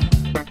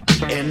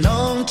 e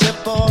non c'è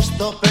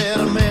posto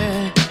per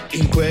me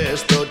in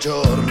questo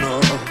giorno.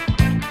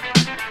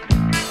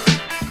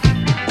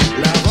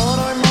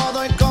 Lavoro in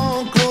modo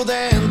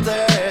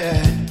inconcludente,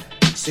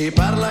 si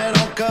parla e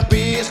non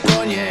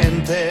capisco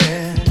niente.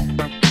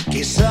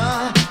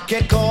 Chissà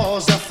che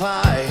cosa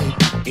fai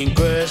in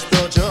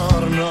questo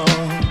giorno.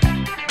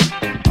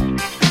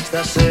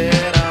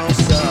 Stasera un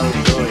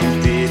salto in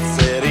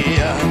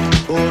pizzeria,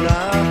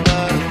 una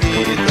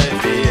partita e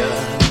via.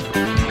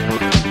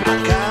 A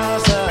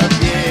casa a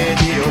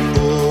piedi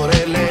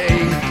oppure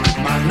lei,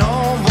 ma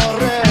non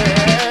vorrei.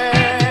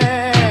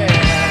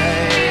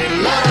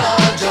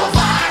 L'orologio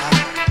va,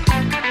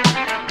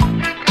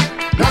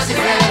 non si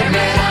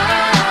fermerà,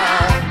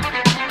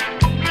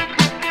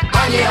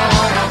 ogni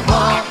ora un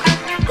po',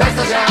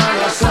 questo già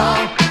lo so,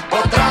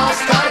 potrò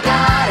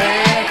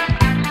scordare.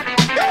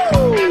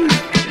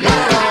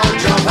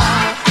 L'orologio va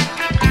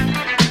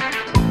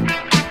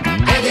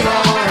e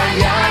divora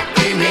gli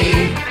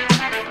attimi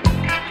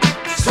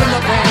sulla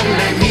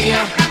pelle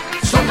mia,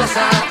 sul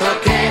passato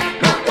che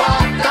non può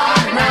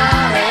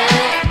tornare.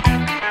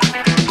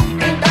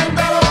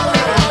 Intanto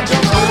l'orologio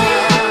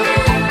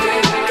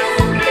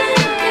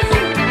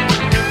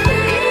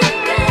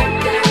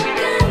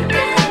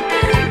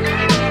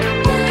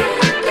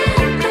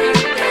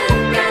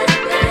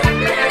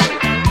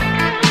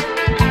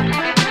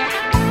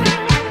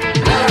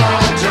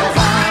l'orologio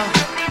va,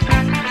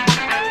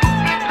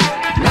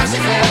 non si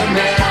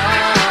fermerà,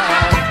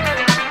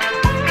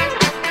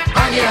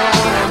 ogni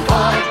ora un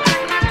po',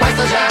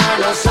 questo già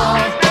lo so,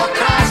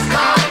 potrò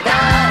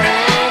scordare.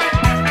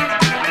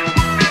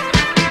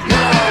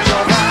 L'orologio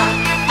va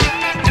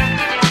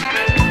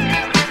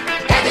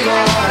e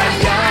divora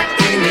gli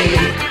attimi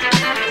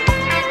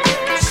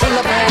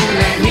sulla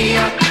pelle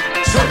mia,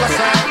 sul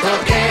passato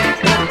che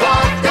non può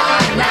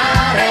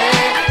tornare.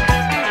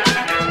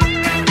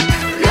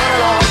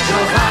 L'orologio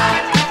va,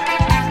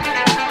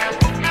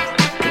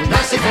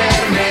 non si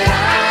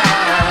fermerà,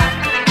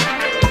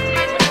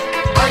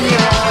 ogni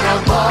ora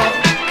un po',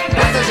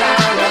 questo già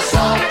lo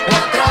so,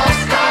 potrò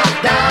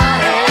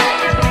scordare.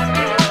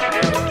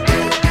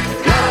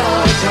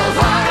 L'orologio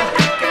va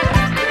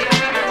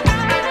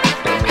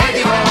e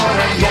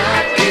divora gli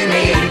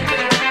attimi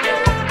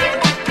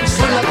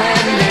sulla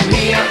pelle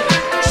mia,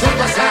 sul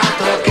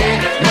passato che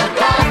non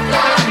può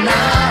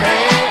tornare.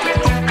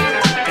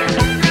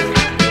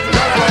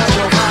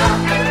 L'orologio va,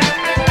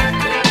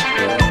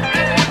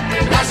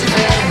 non si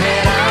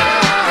fermerà,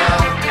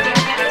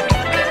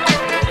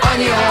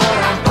 ogni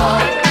ora un po',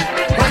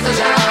 questo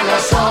già lo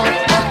so,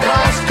 potrò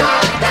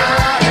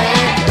scordare.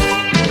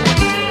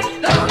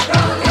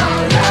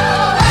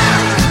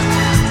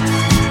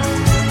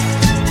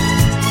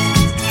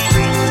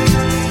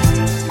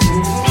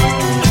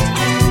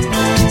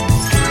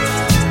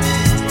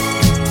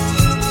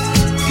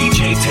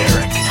 DJ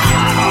Tarek,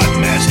 Hot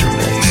Master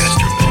Mix.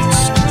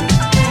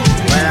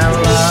 When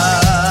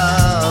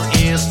love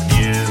is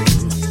new,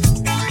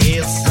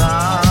 it's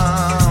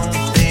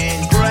something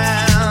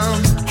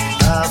grand,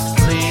 a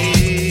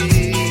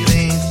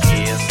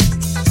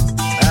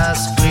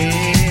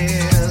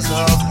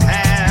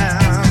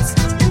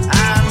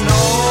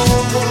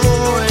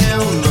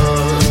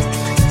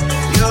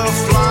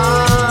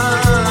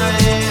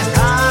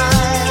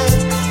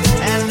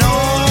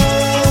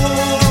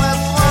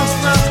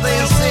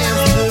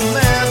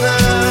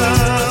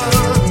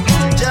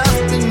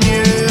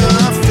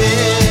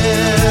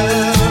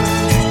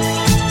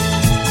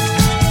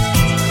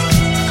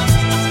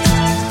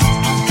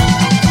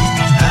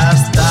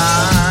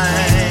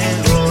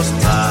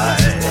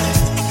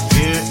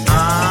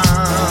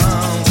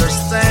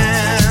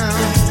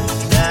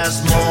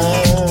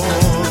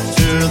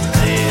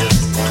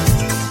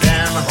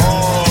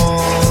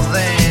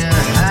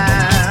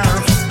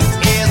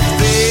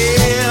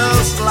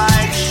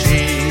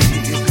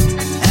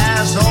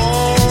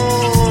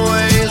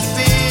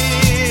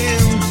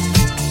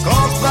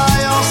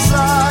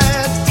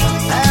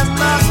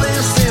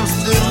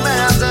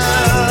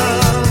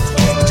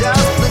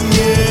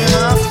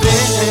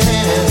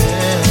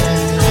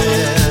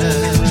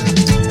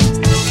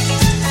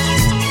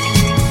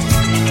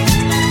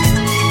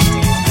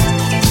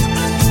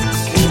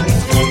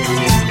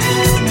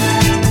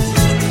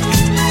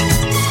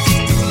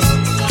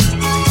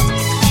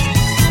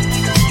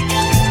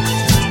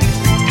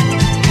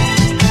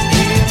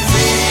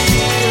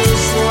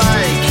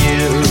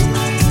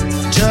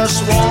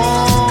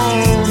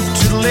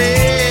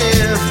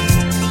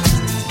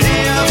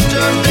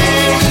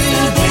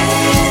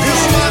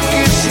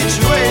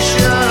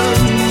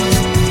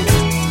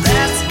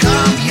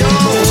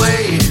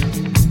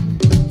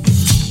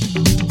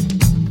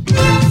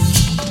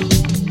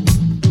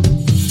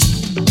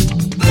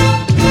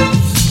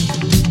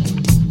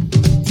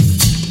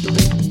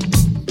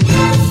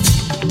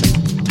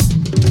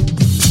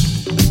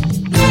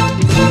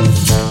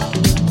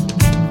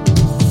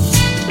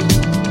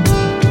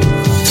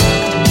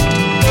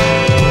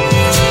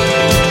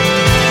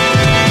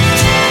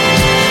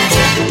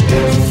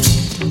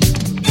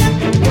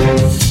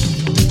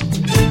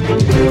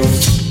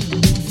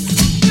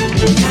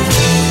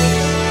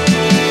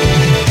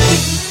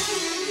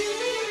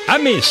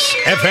Amis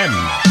FM.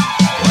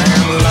 When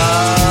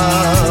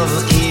love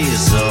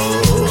is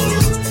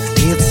old,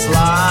 it's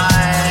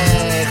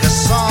like a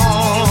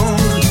song.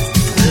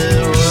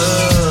 The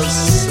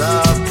words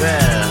are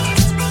bad,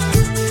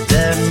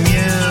 the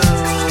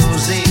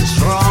music's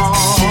wrong.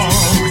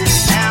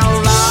 And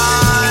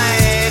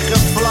like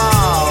a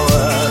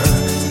flower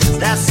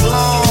that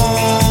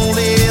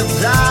slowly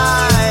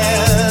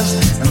dies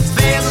and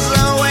fades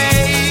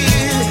away,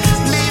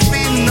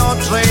 leaving no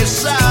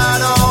trace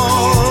at all.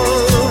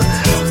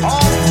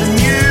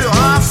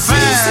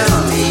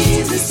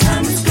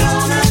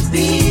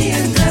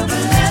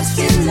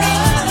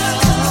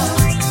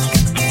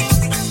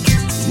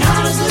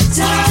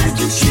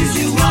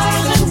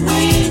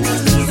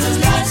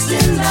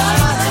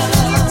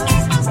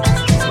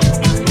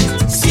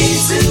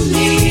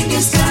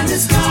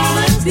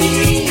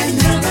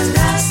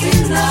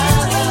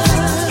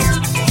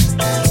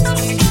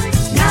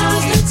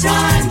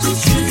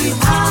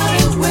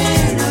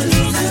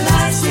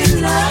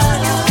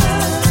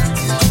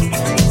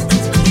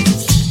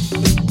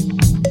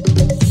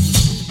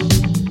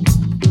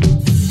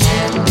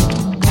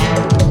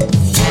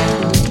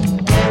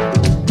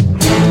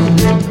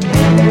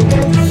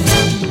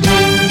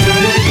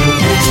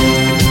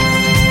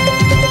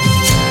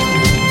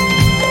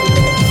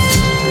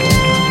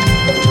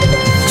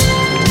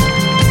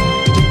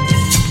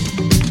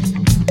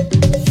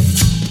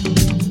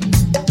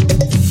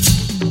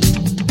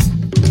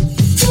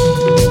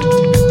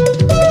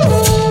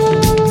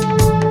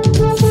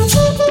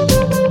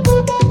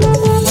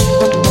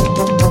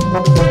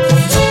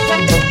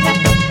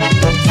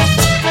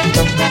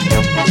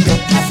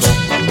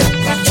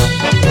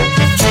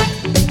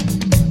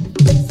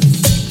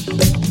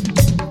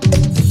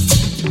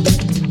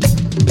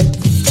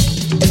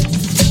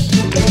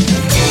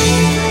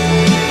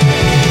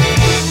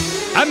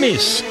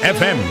 Amis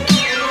FM.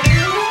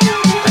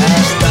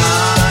 As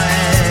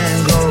time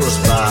goes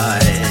by,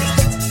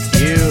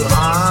 you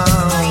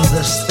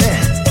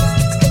understand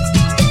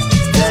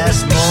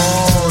there's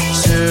more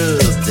to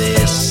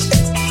this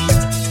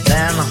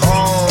than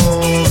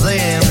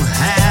holding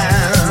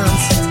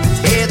hands.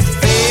 It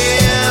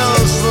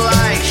feels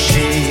like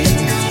she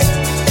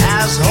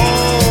has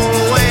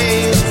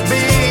always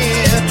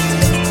been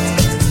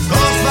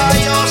close by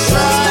your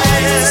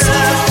side,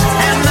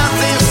 and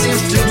nothing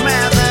seems to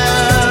matter.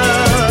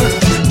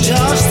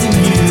 Just in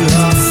you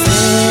are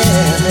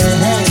feeling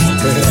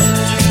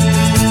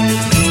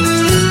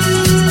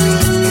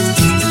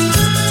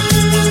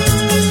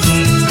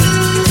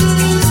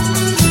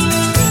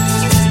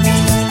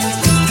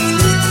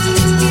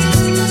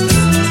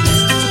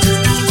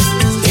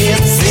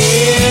it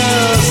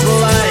feels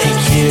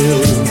like you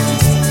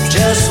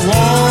just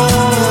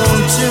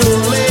want to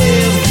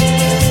live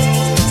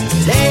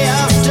day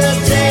after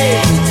day.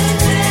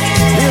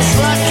 This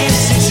lucky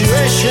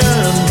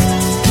situation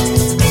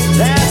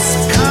that's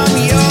come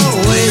your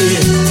way.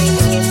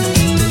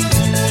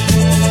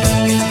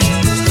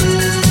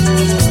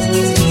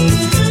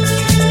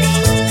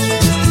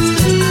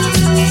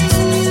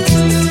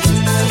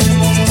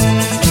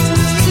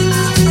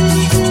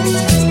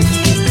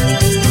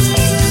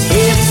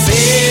 It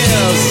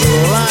feels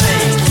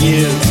like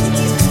you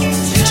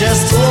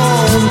just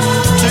want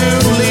to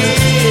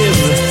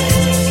live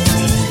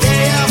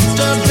day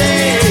after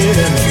day.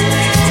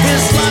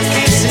 This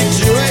lucky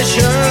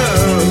situation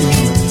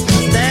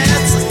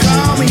that's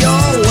come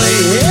your way.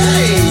 Yeah,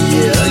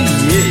 yeah.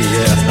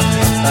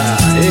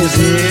 It's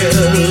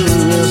here,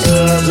 it's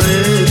a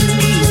thing.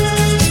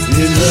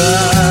 You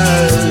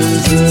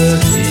guys are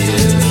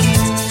here.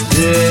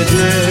 It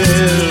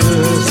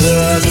is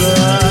a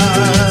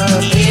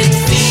drug. It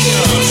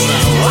feels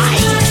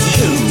like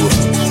you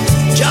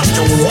just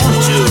want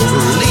to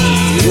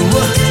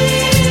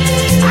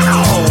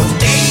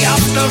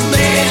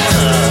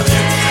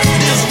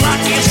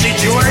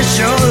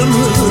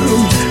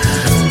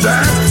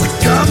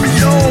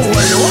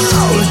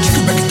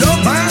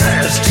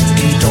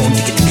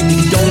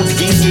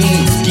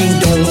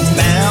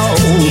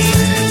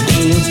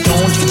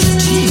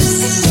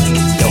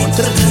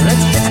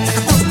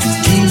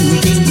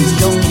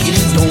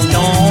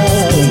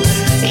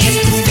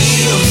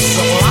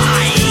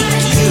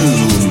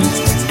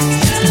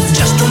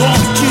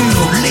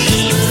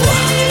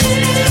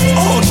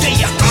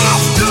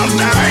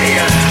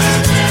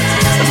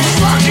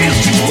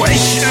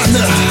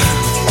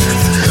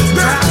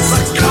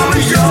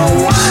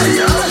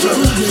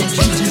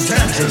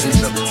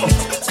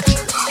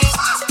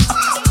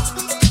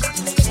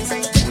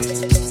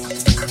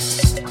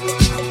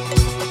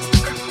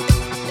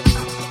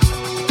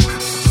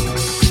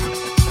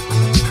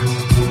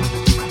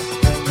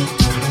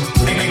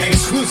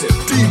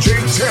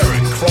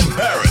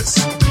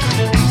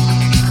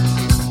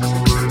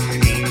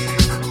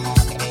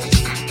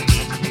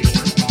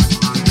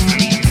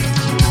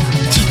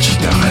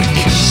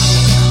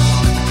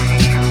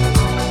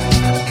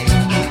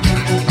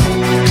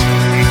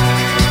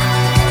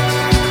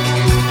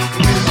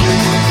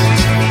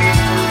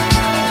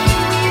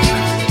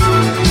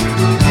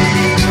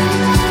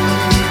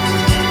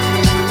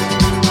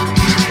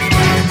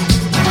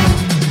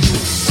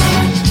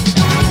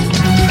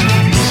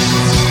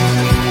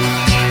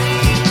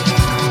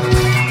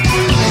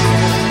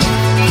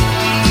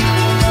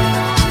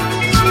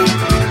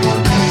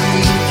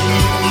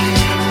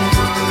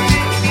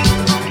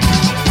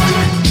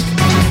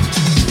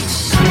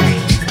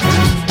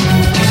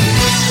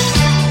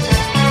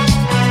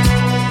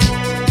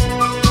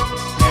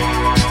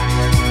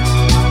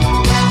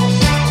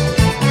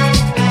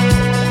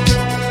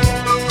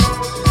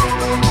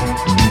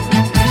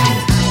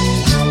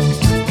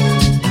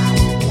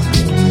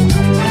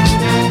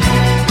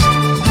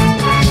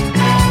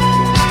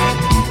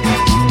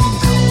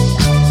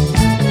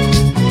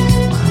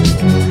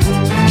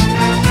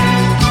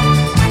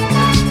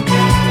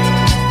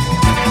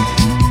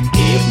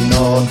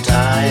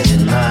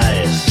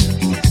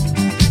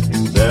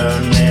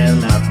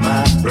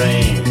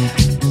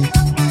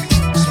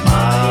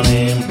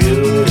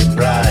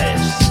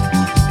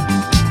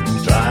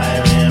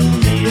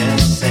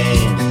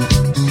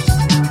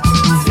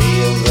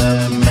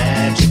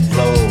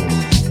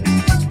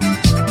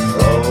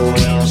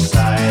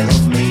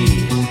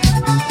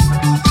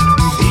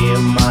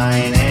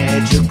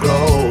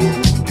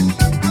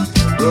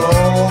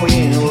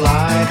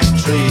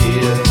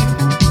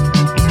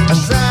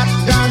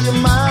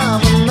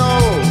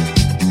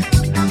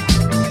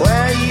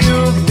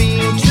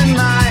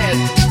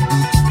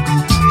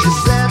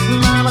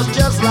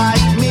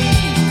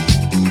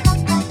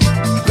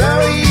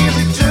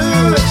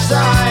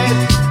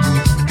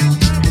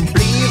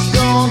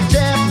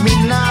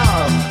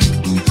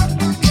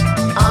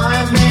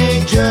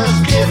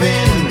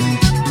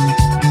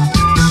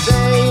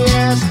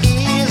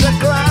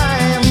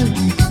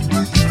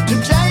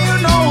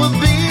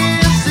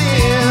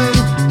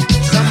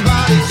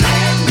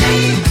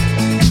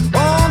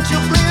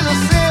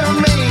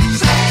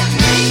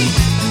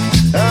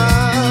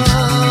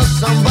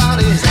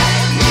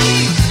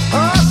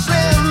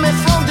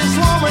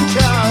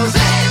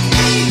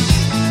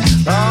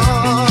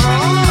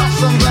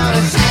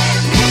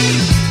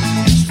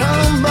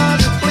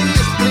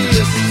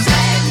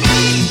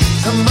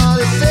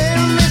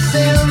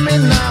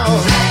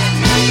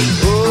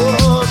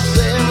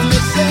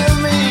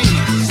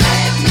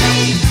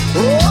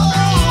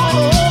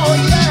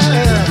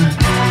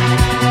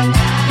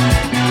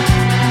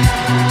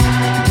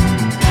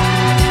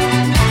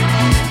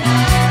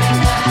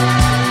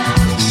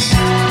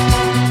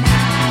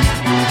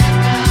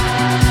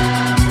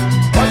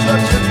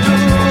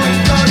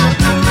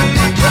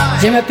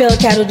Je m'appelle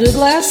Carol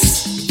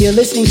Douglas. You're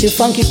listening to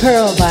Funky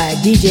Pearl by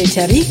DJ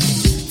Tariq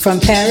from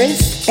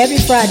Paris every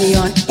Friday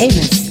on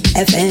Amos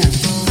FM.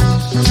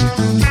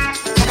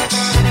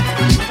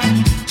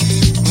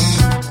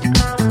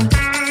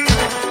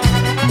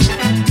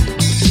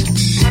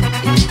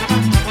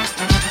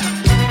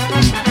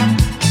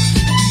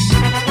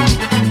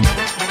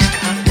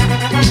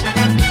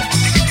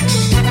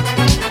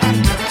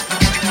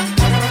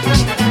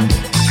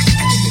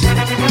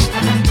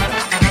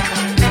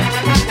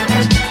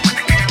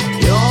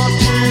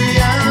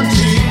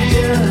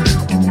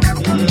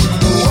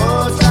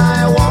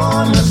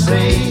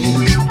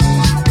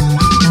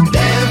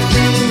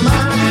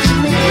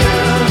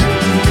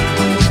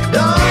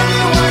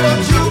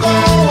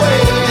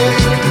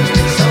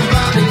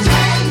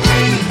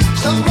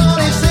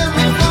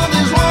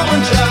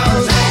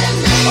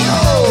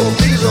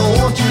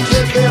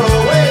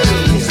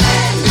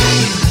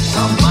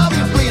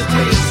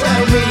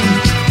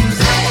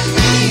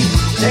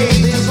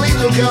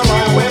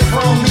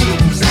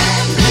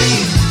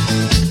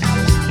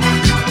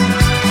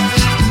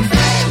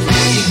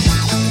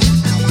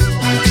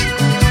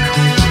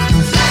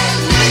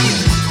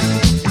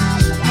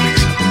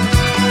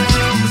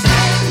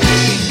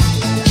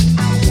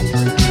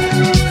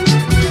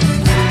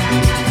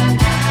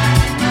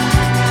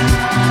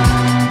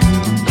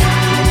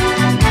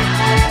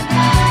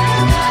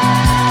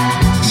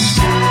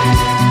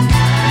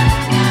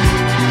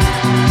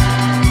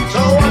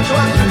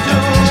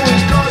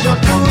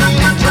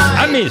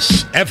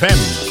 FM.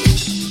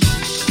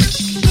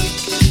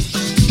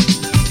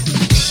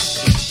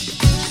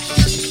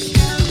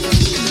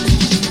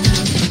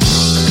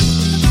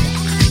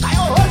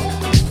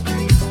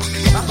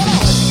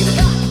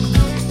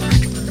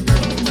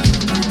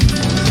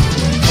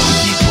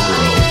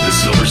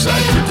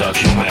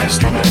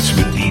 Master Mix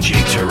with DJ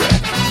Tarek.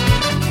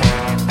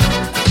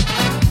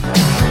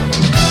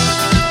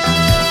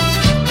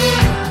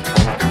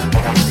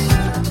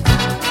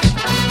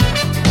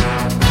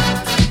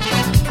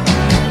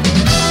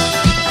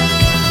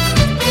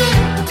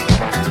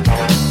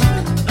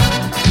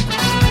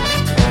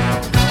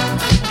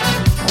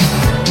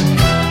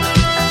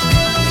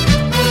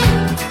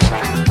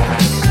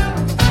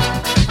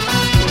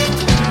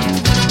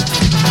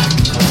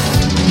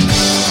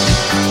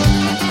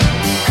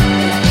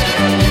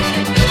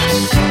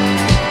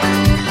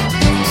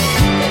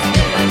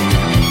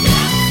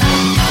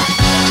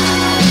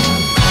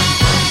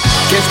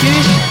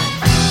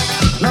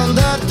 Non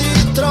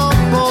darti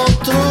troppo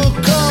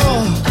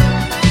trucco,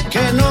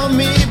 che non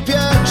mi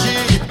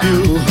piaci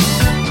più.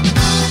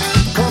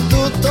 Con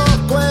tutto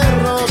quel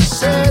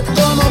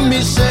rossetto non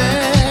mi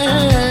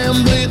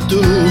sembri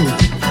tu.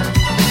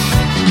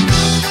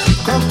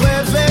 Con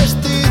quel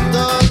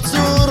vestito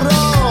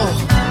azzurro,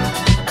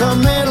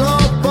 come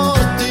lo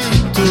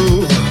porti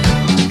tu.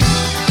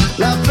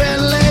 La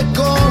pelle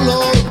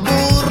color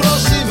burro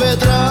si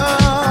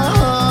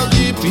vedrà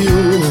di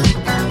più.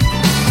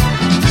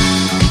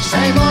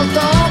 Sei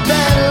molto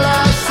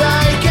bella,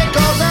 sai che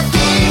cosa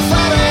ti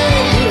farei?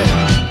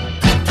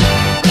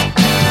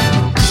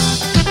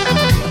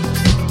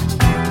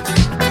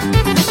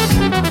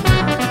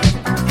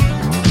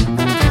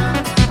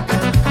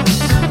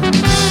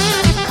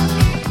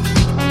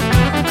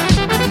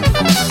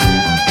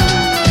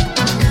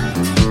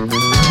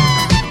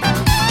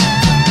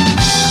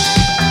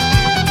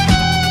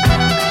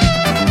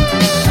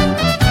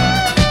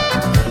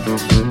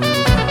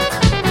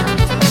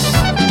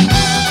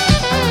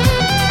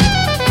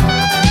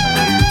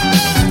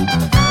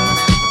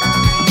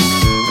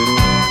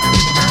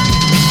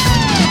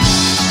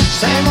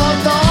 Sei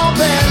molto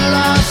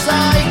bella,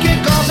 sai che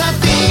cosa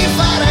ti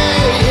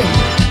farei?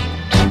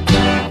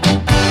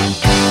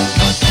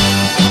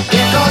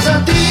 Che cosa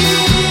ti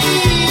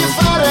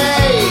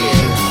farei?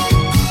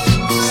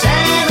 Se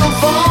non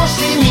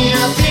fossi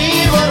mia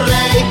ti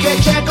vorrei. Che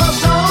cieco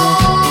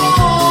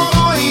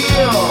sono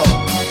io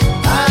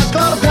a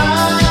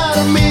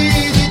scordarmi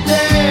di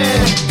te.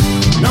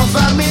 Non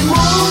farmi il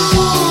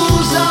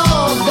muso,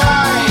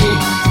 dai.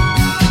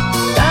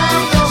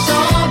 Tanto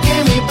so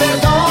che mi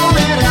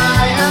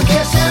perdonerai,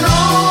 anche se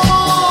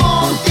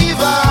non ti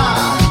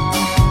va.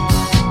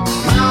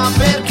 Ma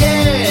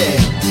perché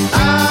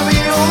ami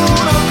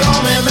uno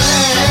come me?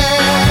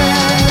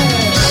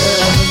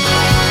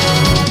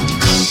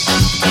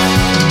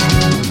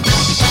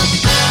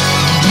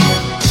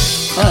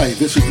 Hi,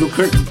 this is Lou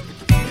Curtin,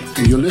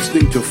 and you're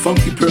listening to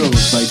Funky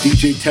Pearls by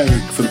DJ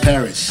Tarek from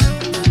Paris.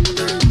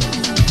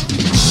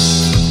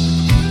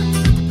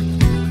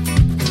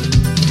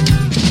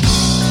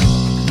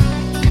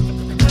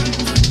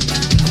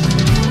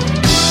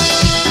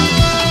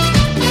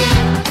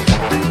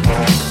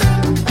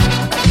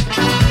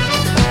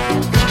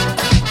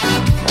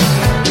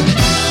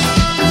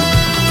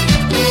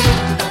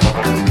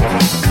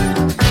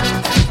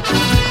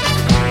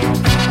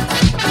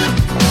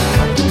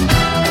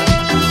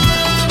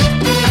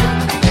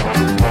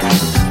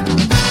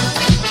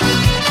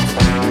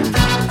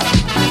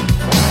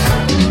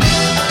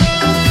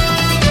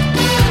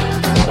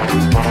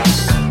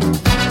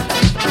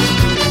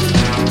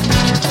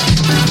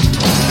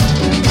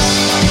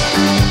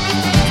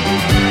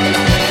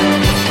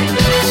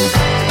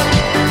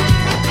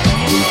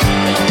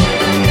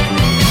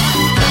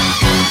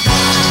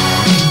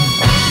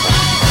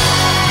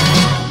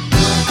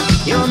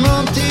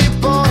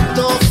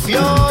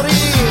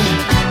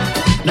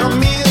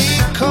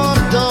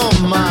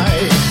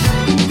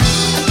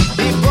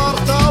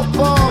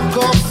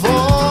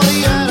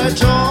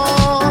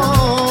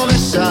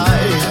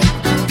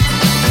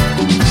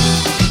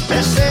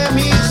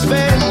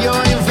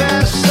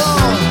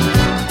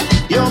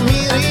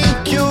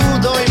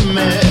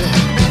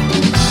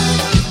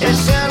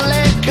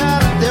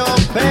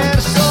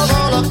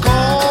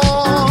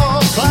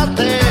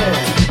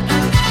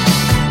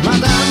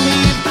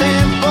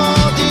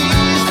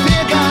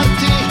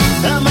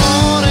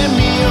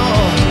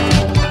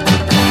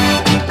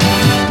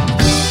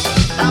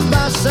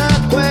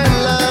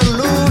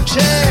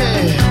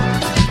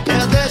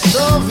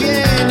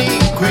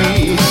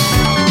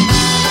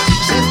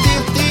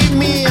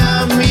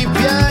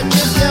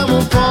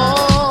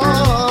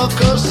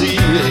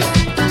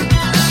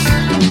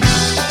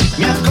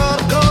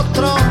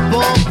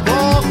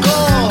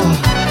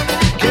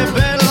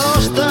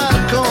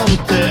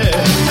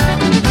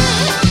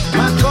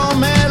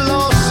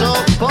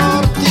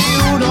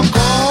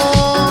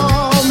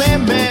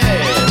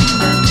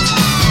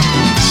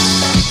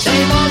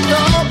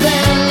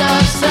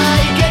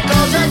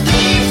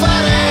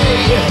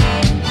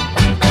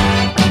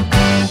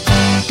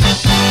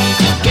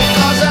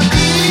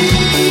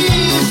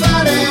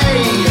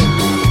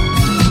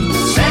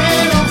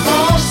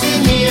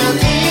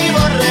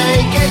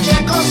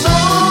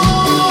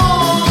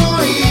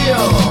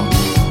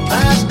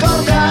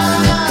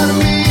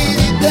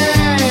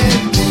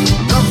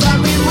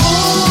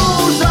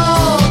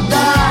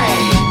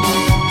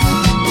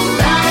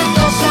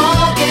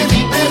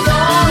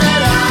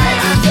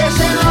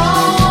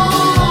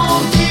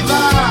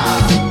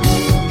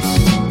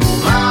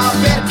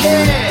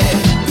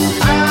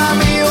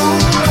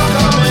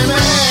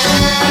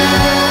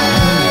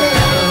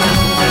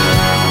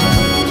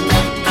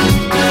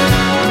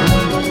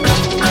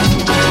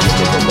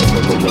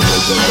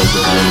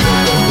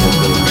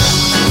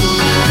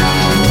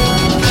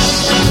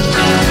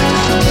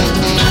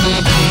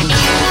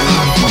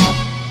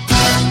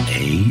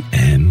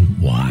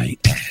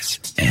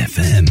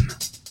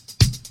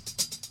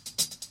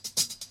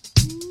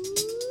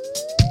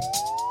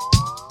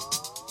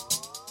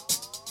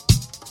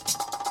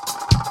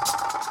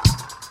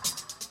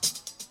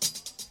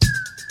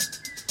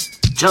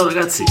 Ciao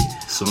ragazzi,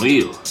 sono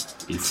io,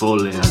 il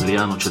folle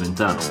Adriano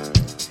Celentano.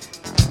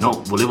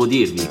 No, volevo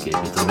dirvi che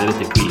mi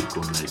troverete qui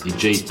con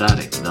DJ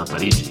Tarek da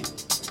Parigi,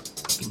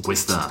 in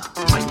questa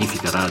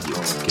magnifica radio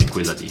che è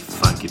quella di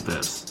Funky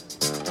Pearls.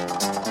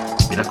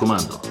 Mi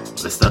raccomando,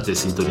 restate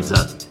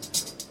sintonizzati.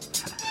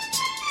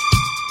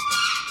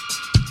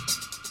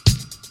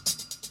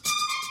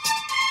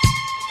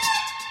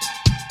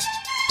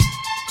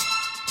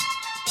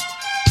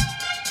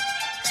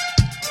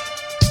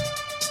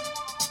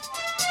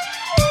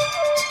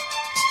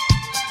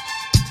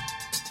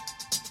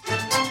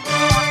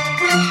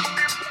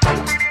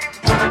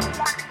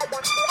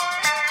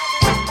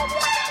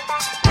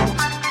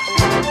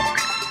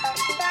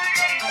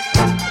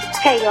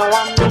 Hey y'all,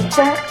 I'm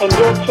Lisa, and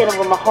you're chilling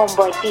with my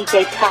homeboy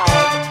DJ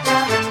Tarek.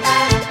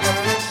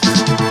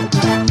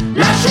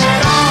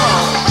 Lascerò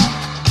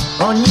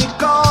ogni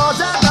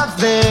cosa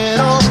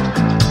davvero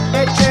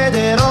e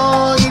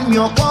cederò il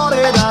mio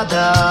cuore da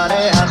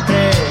dare a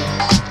te.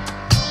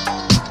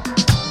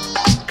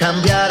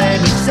 Cambiare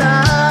mi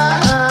sai.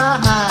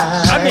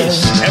 Amis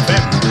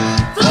FM.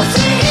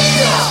 Fossi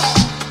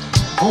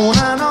io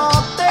una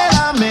notte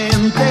la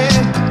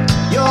mente,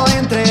 io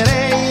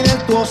entrerei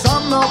nel tuo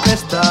sonno per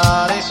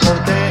stare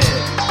con te.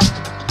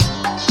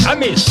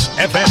 Amis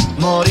FM.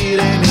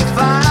 Morire mi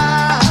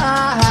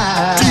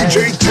fai.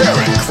 DJ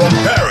Tarek from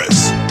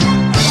Paris.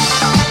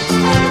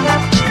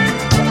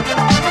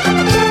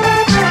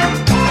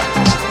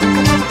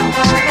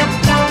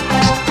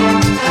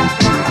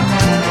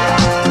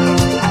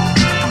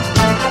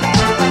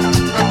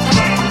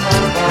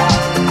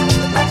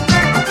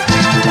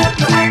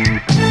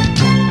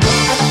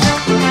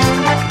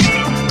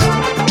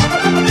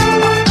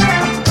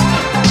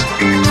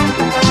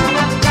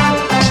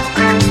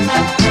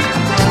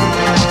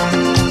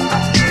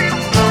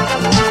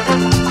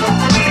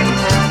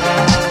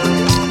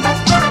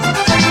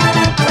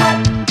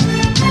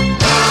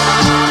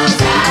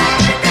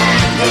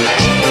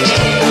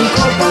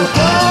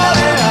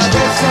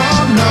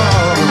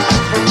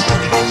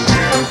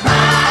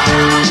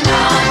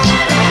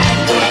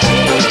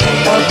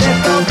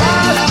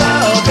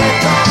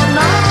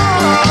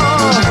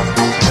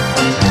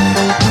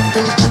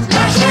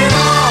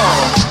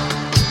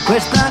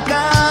 Questa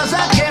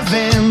casa che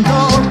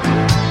vendo,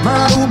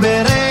 ma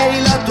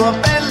ruberei la tua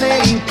pelle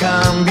in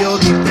cambio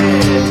di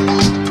te.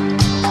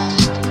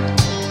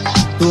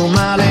 Tu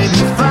male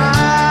mi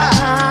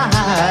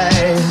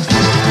fai.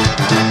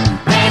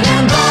 Me ne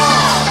andrò,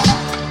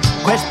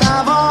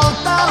 questa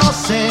volta lo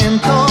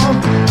sento,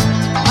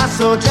 ma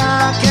so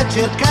già che a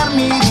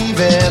cercarmi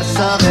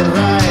diversa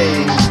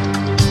verrai.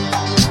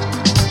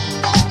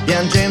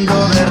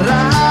 Piangendo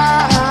verrai.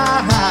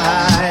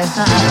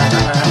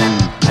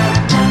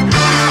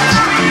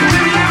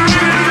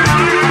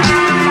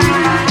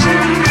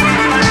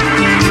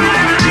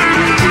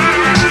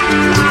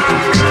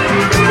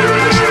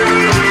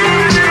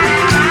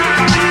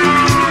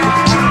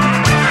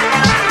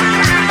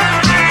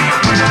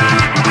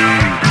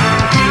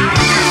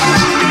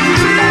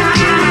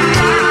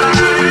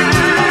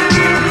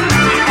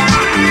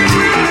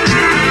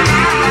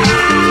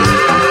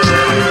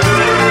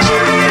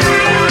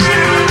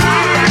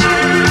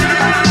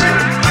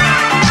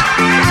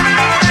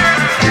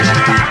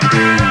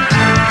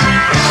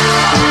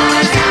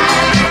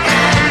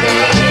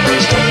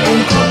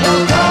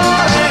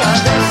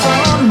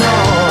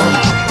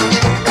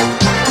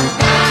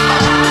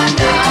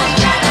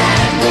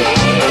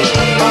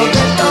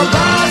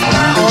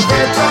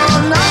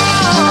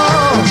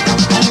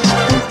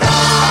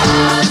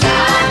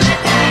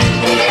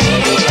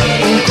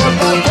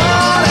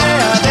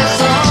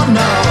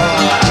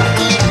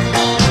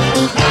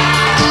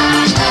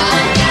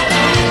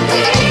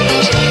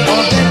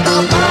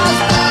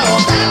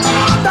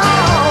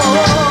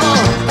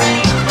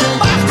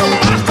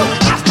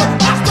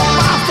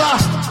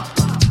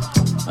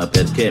 Ma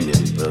perché mi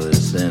rimproveri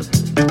sempre?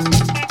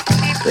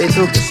 Sei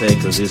tu che sei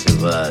così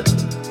selvaggio.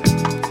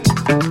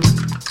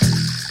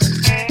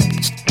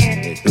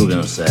 E tu che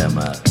non sai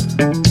amare.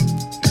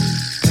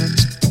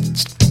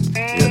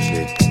 Io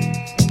sì.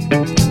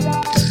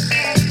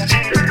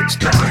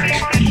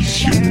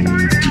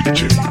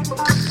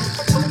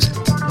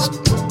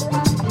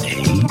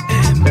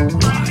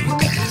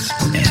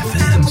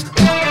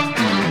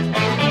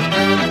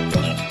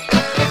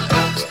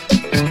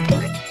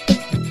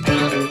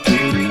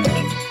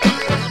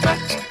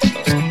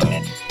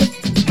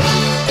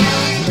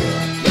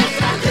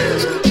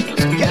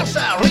 Yes,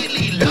 I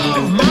really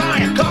love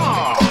my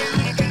car.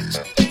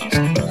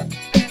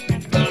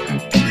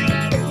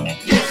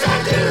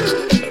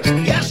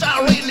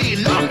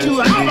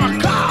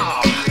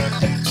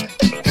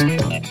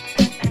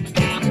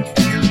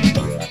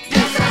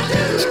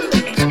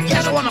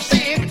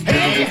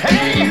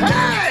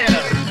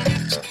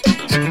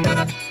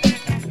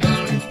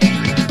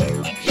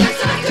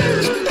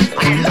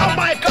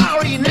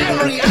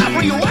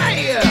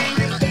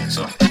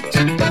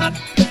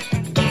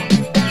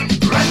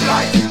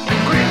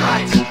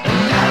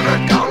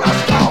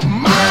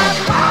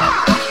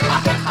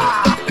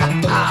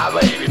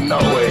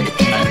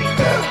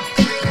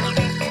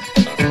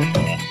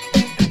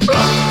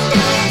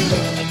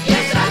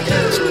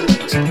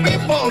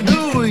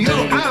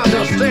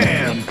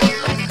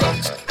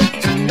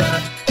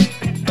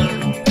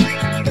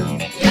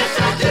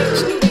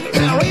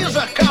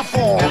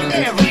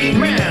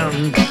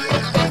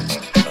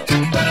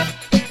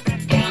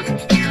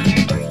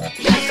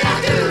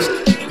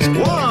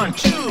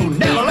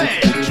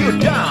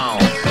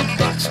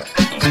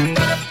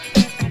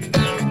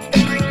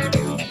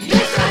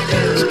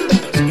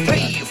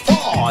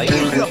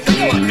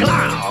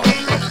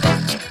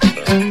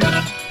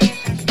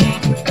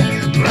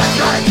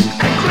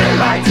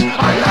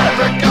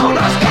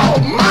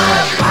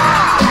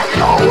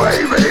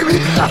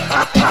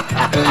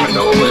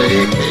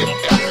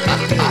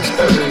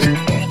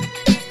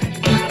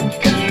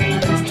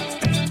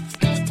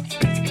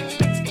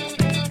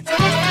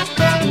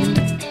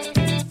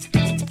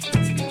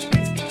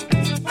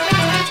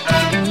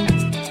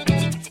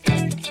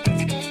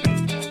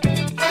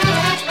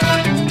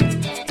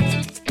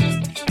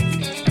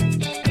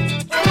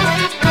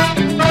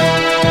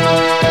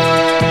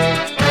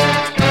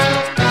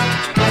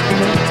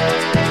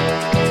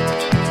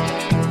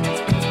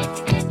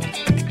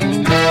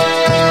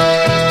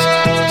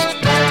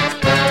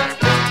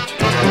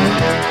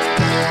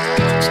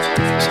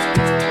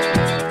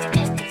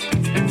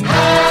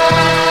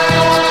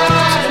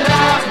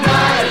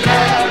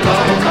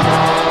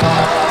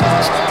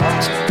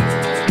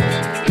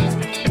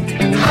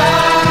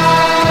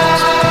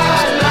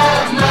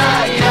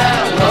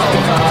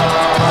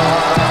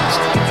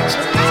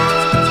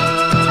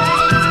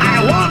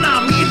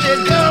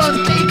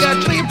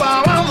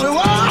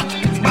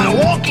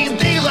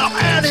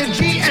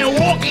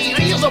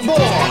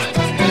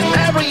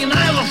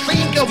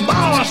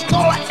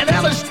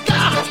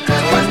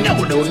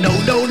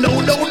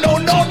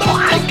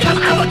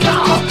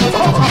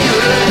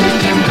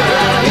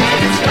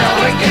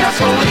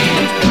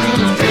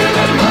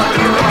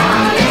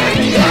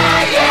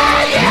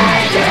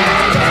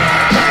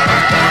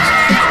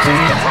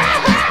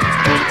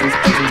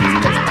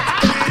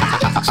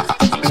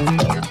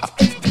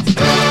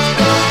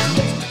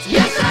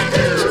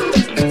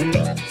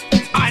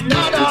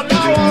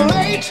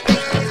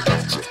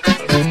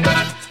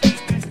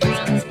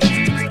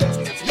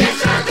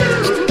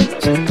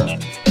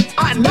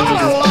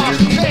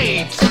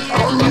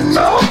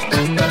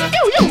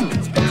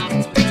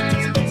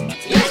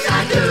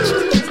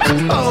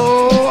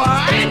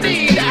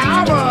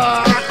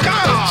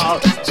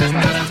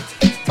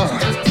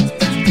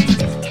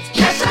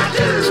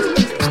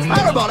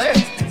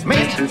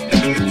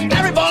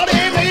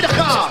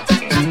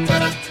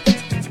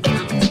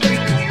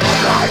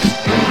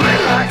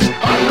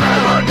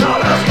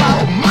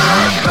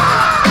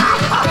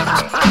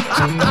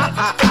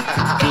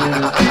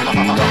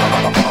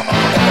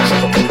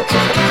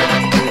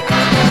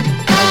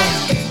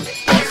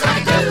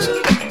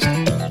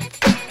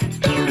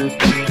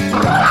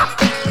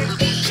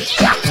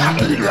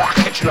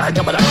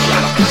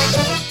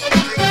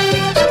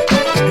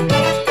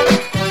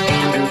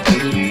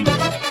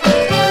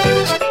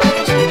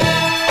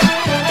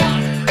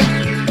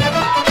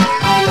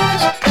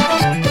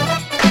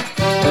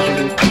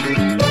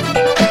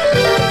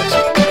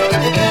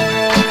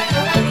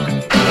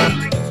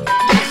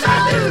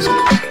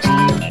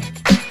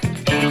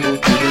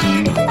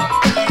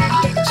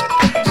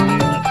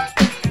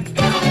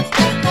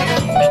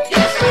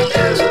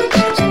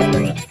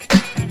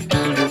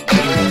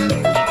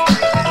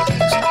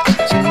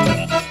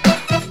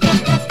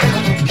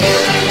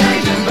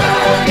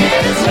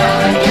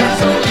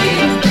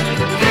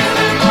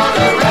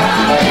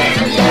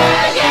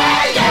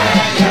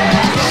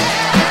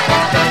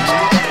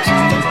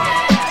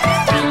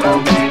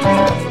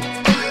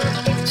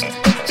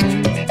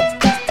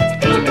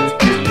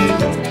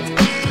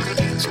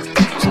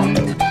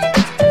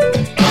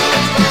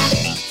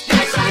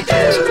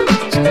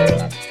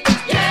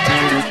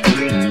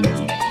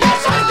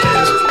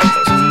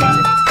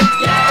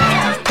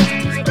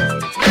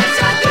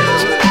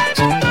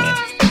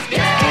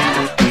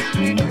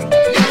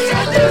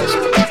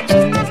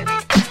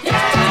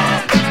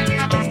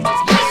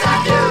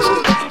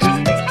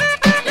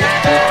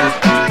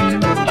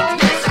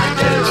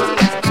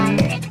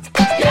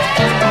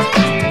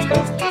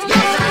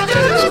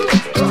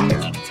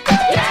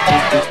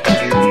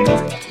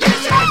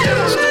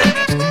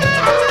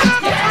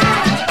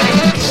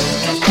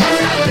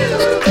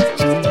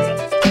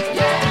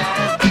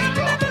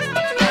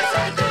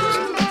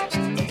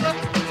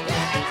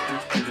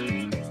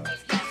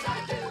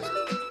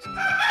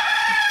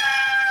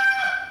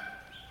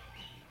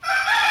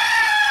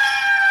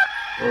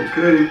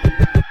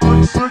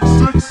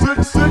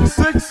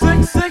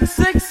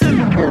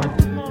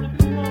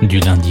 Du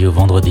lundi au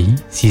vendredi,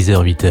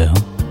 6h-8h,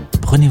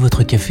 prenez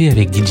votre café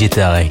avec DJ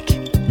Tarek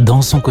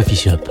dans son coffee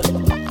shop.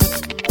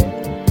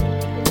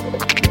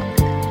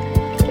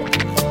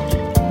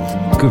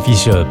 Coffee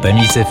Shop à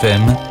Miss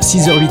FM,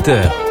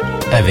 6h-8h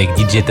avec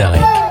DJ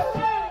Tarek.